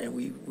drummer, and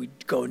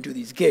we'd go and do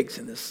these gigs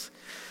in this,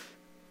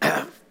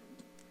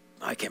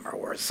 I can't remember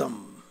where, it's not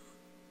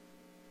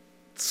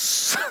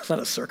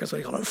a circus, what do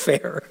you call it, a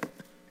fair.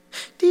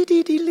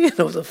 It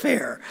was a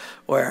fair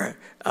where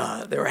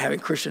they were having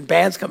Christian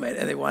bands come in,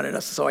 and they wanted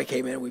us, so I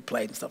came in and we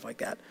played and stuff like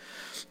that.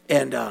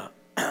 And but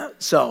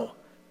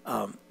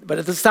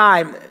at this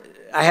time,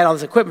 I had all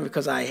this equipment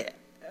because I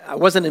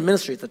wasn't in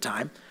ministry at the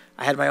time.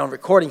 I had my own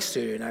recording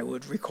studio, and I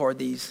would record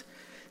these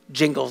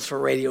jingles for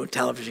radio and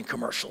television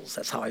commercials.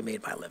 That's how I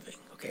made my living,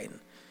 okay? And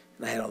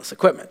I had all this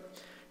equipment.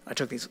 I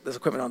took this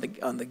equipment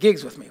on the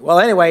gigs with me. Well,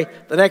 anyway,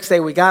 the next day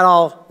we got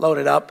all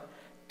loaded up,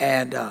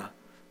 and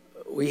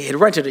we had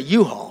rented a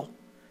U-Haul,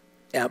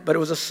 but it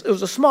was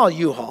a small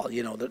U-Haul.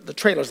 The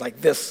trailer's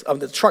like this.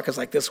 The truck is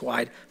like this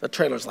wide. The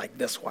trailer's like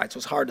this wide, so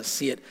it's hard to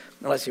see it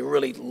unless you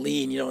really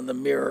lean, in the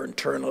mirror and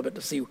turn a little bit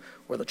to see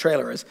where the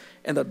trailer is.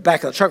 And the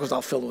back of the truck was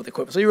all filled with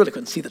equipment, so you really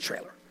couldn't see the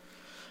trailer.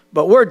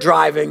 But we're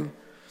driving,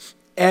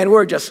 and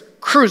we're just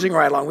cruising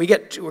right along.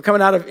 We're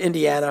coming out of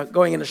Indiana,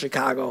 going into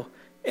Chicago.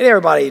 And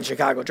everybody in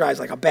Chicago drives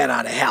like a bat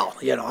out of hell,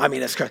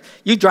 it's crazy.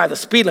 You drive the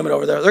speed limit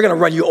over there, they're going to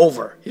run you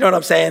over. You know what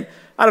I'm saying?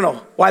 I don't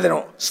know why they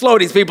don't slow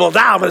these people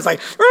down, but it's like,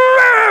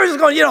 just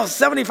going,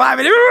 75,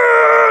 and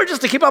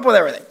just to keep up with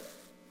everything.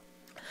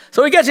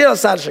 So we get to the other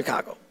side of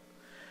Chicago.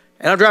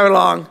 And I'm driving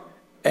along,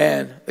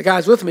 and the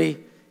guy's with me.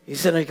 He's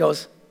sitting there, he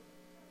goes,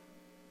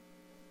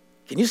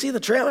 can you see the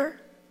trailer?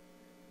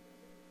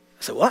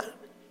 I said, what?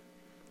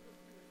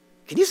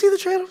 Can you see the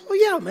trailer? Oh,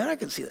 yeah, man, I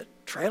can see the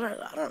trailer.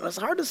 I don't know, it's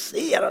hard to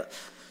see.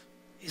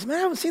 He said, man, I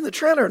haven't seen the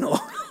trailer in a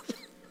while.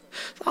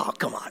 Oh,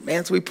 come on,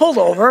 man. So we pulled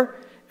over,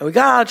 and we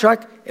got out of the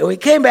truck, and we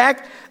came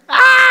back.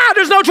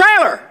 There's no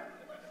trailer.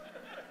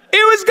 It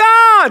was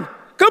gone.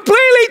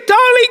 Completely,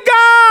 totally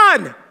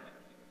gone.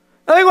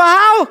 I think, well,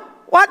 how?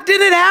 What,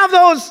 did it have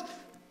those,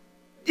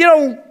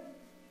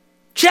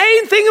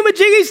 chain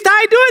thingamajiggies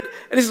tied to it?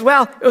 And he says,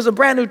 well, it was a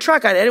brand new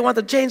truck. I didn't want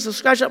the chains to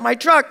scratch up my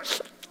truck.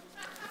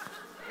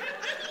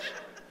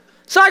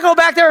 So I go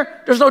back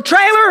there, there's no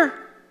trailer,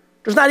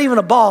 there's not even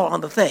a ball on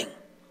the thing.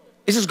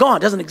 It's just gone, it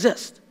doesn't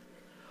exist.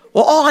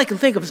 Well, all I can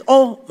think of is,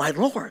 oh my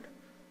Lord,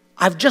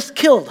 I've just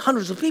killed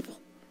hundreds of people.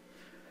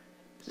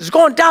 It's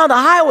going down the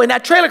highway, and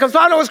that trailer comes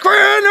down, and it's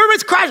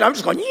crashing. I'm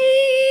just going,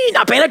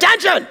 not paying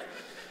attention.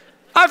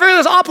 I figure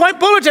there's all-point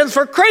bulletins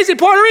for crazy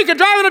Puerto Rican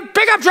driving a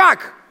pickup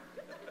truck.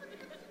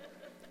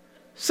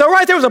 So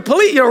right there was a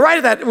police,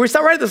 we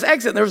stopped right at this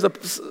exit, and there was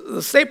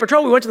the state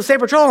patrol. We went to the state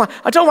patrol, and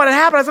I told him what had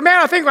happened. I said, man,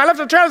 I think I left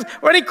the trailers.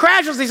 Were any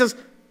crashes? He says,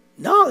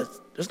 no,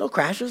 there's no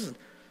crashes. I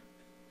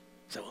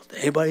said, well, did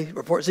anybody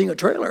report seeing a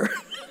trailer?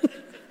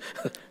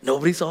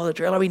 Nobody saw the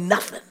trailer.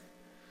 Nothing.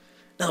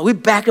 No,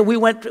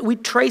 we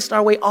traced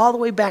our way all the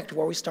way back to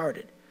where we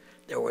started.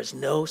 There was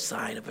no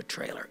sign of a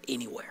trailer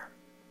anywhere.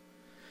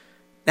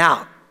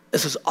 Now,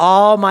 this is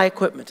all my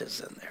equipment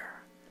is in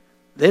there.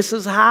 This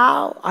is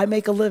how I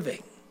make a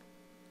living.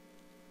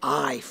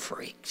 I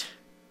freaked,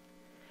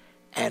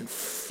 and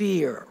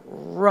fear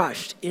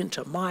rushed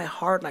into my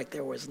heart like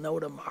there was no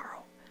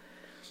tomorrow.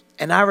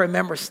 And I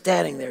remember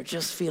standing there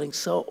just feeling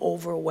so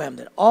overwhelmed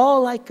that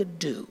all I could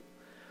do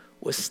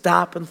was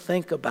stop and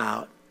think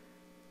about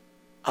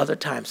other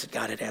times that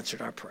God had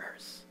answered our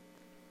prayers,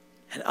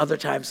 and other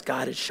times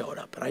God had showed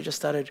up. And I just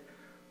started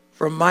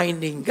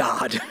reminding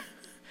God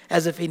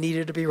as if he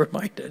needed to be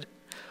reminded.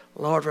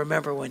 Lord,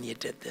 remember when you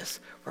did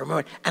this.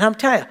 Remember. And I'm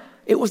telling you,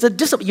 it was a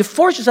discipline. You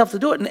force yourself to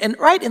do it. And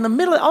right in the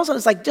middle, all of a sudden,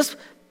 it's like just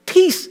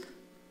peace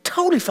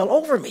totally fell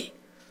over me.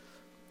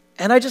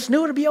 And I just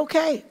knew it would be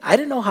okay. I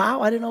didn't know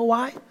how. I didn't know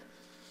why.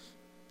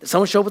 Did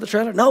someone show up with the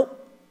trailer? No.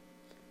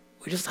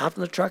 We just hopped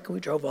in the truck and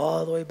we drove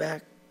all the way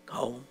back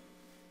home,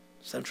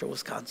 central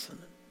Wisconsin.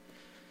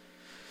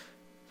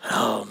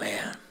 Oh,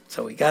 man.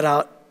 So we got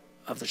out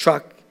of the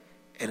truck,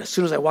 and as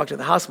soon as I walked in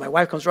the house, my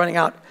wife comes running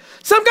out.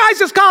 Some guys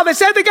just called. They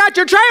said they got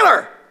your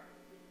trailer.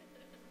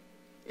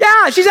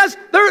 Yeah, she says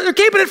they're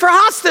keeping it for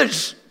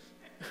hostage.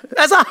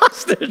 As a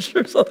hostage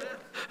or something.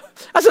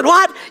 I said,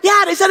 what?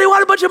 Yeah, they said they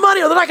want a bunch of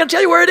money or they're not going to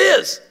tell you where it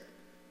is.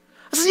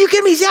 I said, you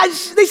kidding me? Yeah,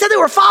 they said they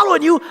were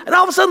following you, and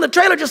all of a sudden the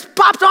trailer just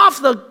popped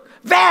off the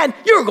van.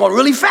 You were going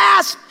really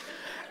fast.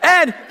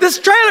 And this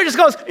trailer just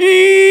goes,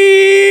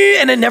 ee,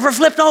 and it never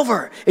flipped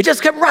over. It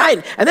just kept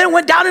riding. And then it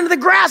went down into the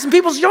grass and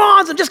people's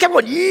lawns and just kept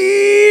going,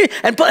 ee,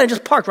 and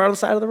just parked right on the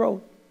side of the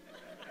road.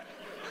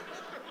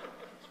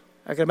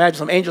 I can imagine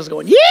some angels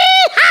going,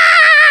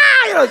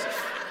 yee-haw! You know,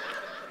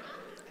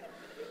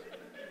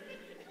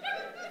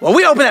 well,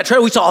 we opened that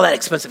trailer. We saw all that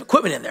expensive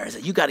equipment in there. I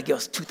said, you got to give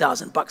us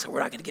 $2,000 or we're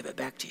not going to give it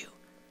back to you.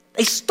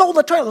 They stole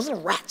the trailer. Those are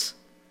rats.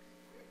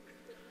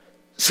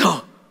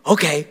 So,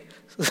 okay.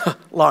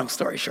 Long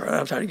story short.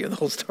 I'm trying to give the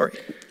whole story.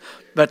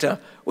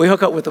 But we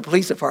hook up with the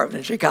police department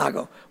in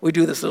Chicago. We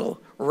do this little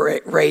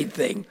raid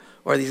thing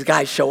where these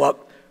guys show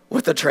up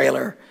with the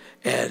trailer.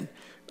 And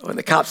when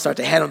the cops start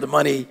to hand them the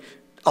money,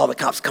 all the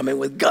cops come in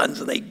with guns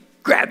and they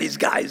grab these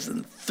guys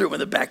and threw them in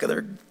the back of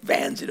their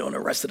vans, and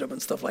arrested them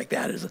and stuff like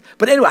that.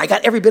 But anyway, I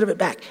got every bit of it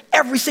back.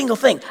 Every single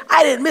thing.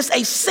 I didn't miss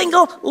a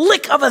single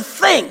lick of a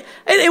thing.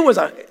 And I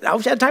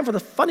wish I had time for the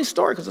funny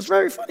story because it's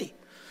very funny.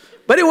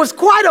 But it was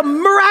quite a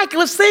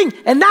miraculous thing.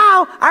 And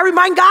now I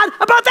remind God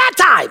about that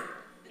time.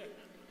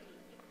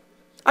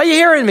 Are you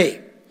hearing me?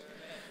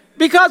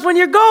 Because when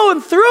you're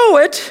going through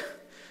it,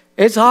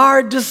 it's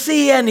hard to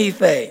see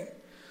anything.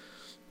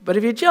 But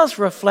if you just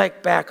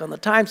reflect back on the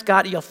times,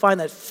 God, you'll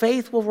find that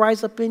faith will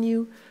rise up in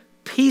you,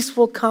 peace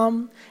will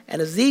come,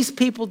 and as these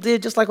people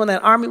did, just like when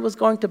that army was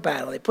going to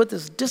battle, they put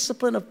this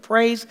discipline of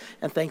praise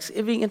and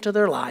thanksgiving into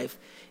their life.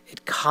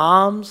 It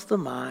calms the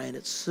mind,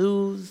 it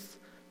soothes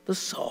the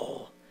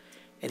soul,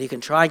 and you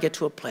can try and get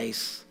to a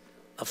place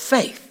of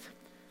faith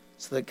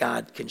so that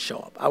God can show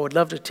up. I would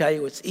love to tell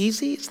you it's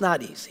easy. It's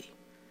not easy.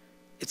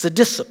 It's a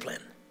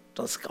discipline.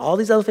 All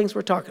these other things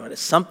we're talking about,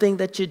 it's something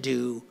that you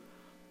do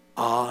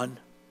on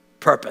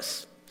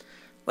purpose.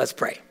 Let's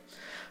pray.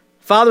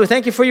 Father, we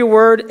thank you for your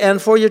word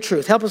and for your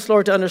truth. Help us,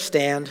 Lord, to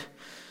understand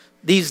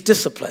these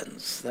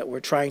disciplines that we're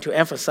trying to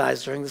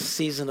emphasize during the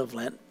season of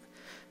Lent.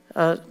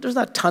 There's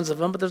not tons of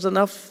them, but there's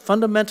enough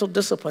fundamental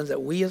disciplines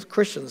that we as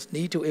Christians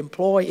need to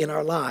employ in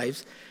our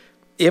lives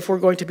if we're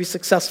going to be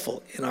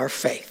successful in our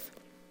faith.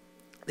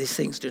 These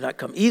things do not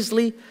come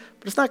easily,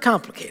 but it's not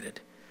complicated.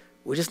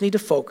 We just need to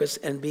focus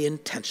and be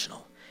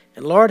intentional.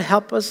 And Lord,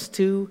 help us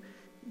to,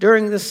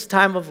 during this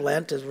time of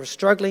Lent, as we're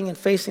struggling and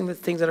facing the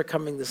things that are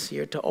coming this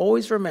year, to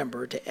always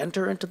remember to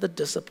enter into the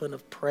discipline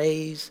of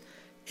praise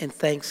and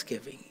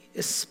thanksgiving,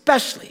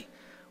 especially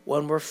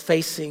when we're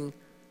facing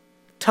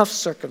tough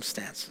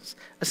circumstances,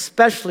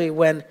 especially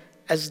when,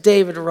 as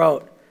David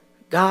wrote,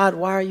 God,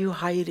 why are you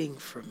hiding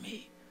from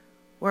me?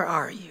 Where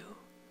are you?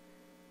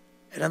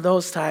 And in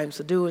those times,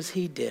 to do as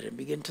he did and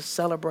begin to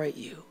celebrate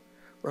you,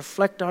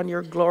 reflect on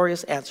your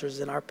glorious answers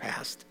in our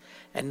past,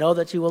 and know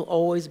that you will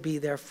always be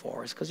there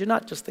for us, because you're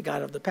not just the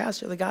God of the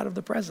past, you're the God of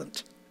the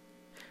present.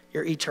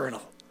 You're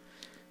eternal.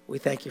 We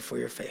thank you for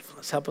your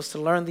faithfulness. Help us to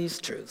learn these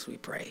truths, we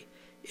pray,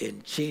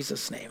 in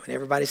Jesus' name. And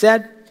everybody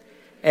said,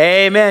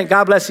 amen.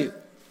 God bless you.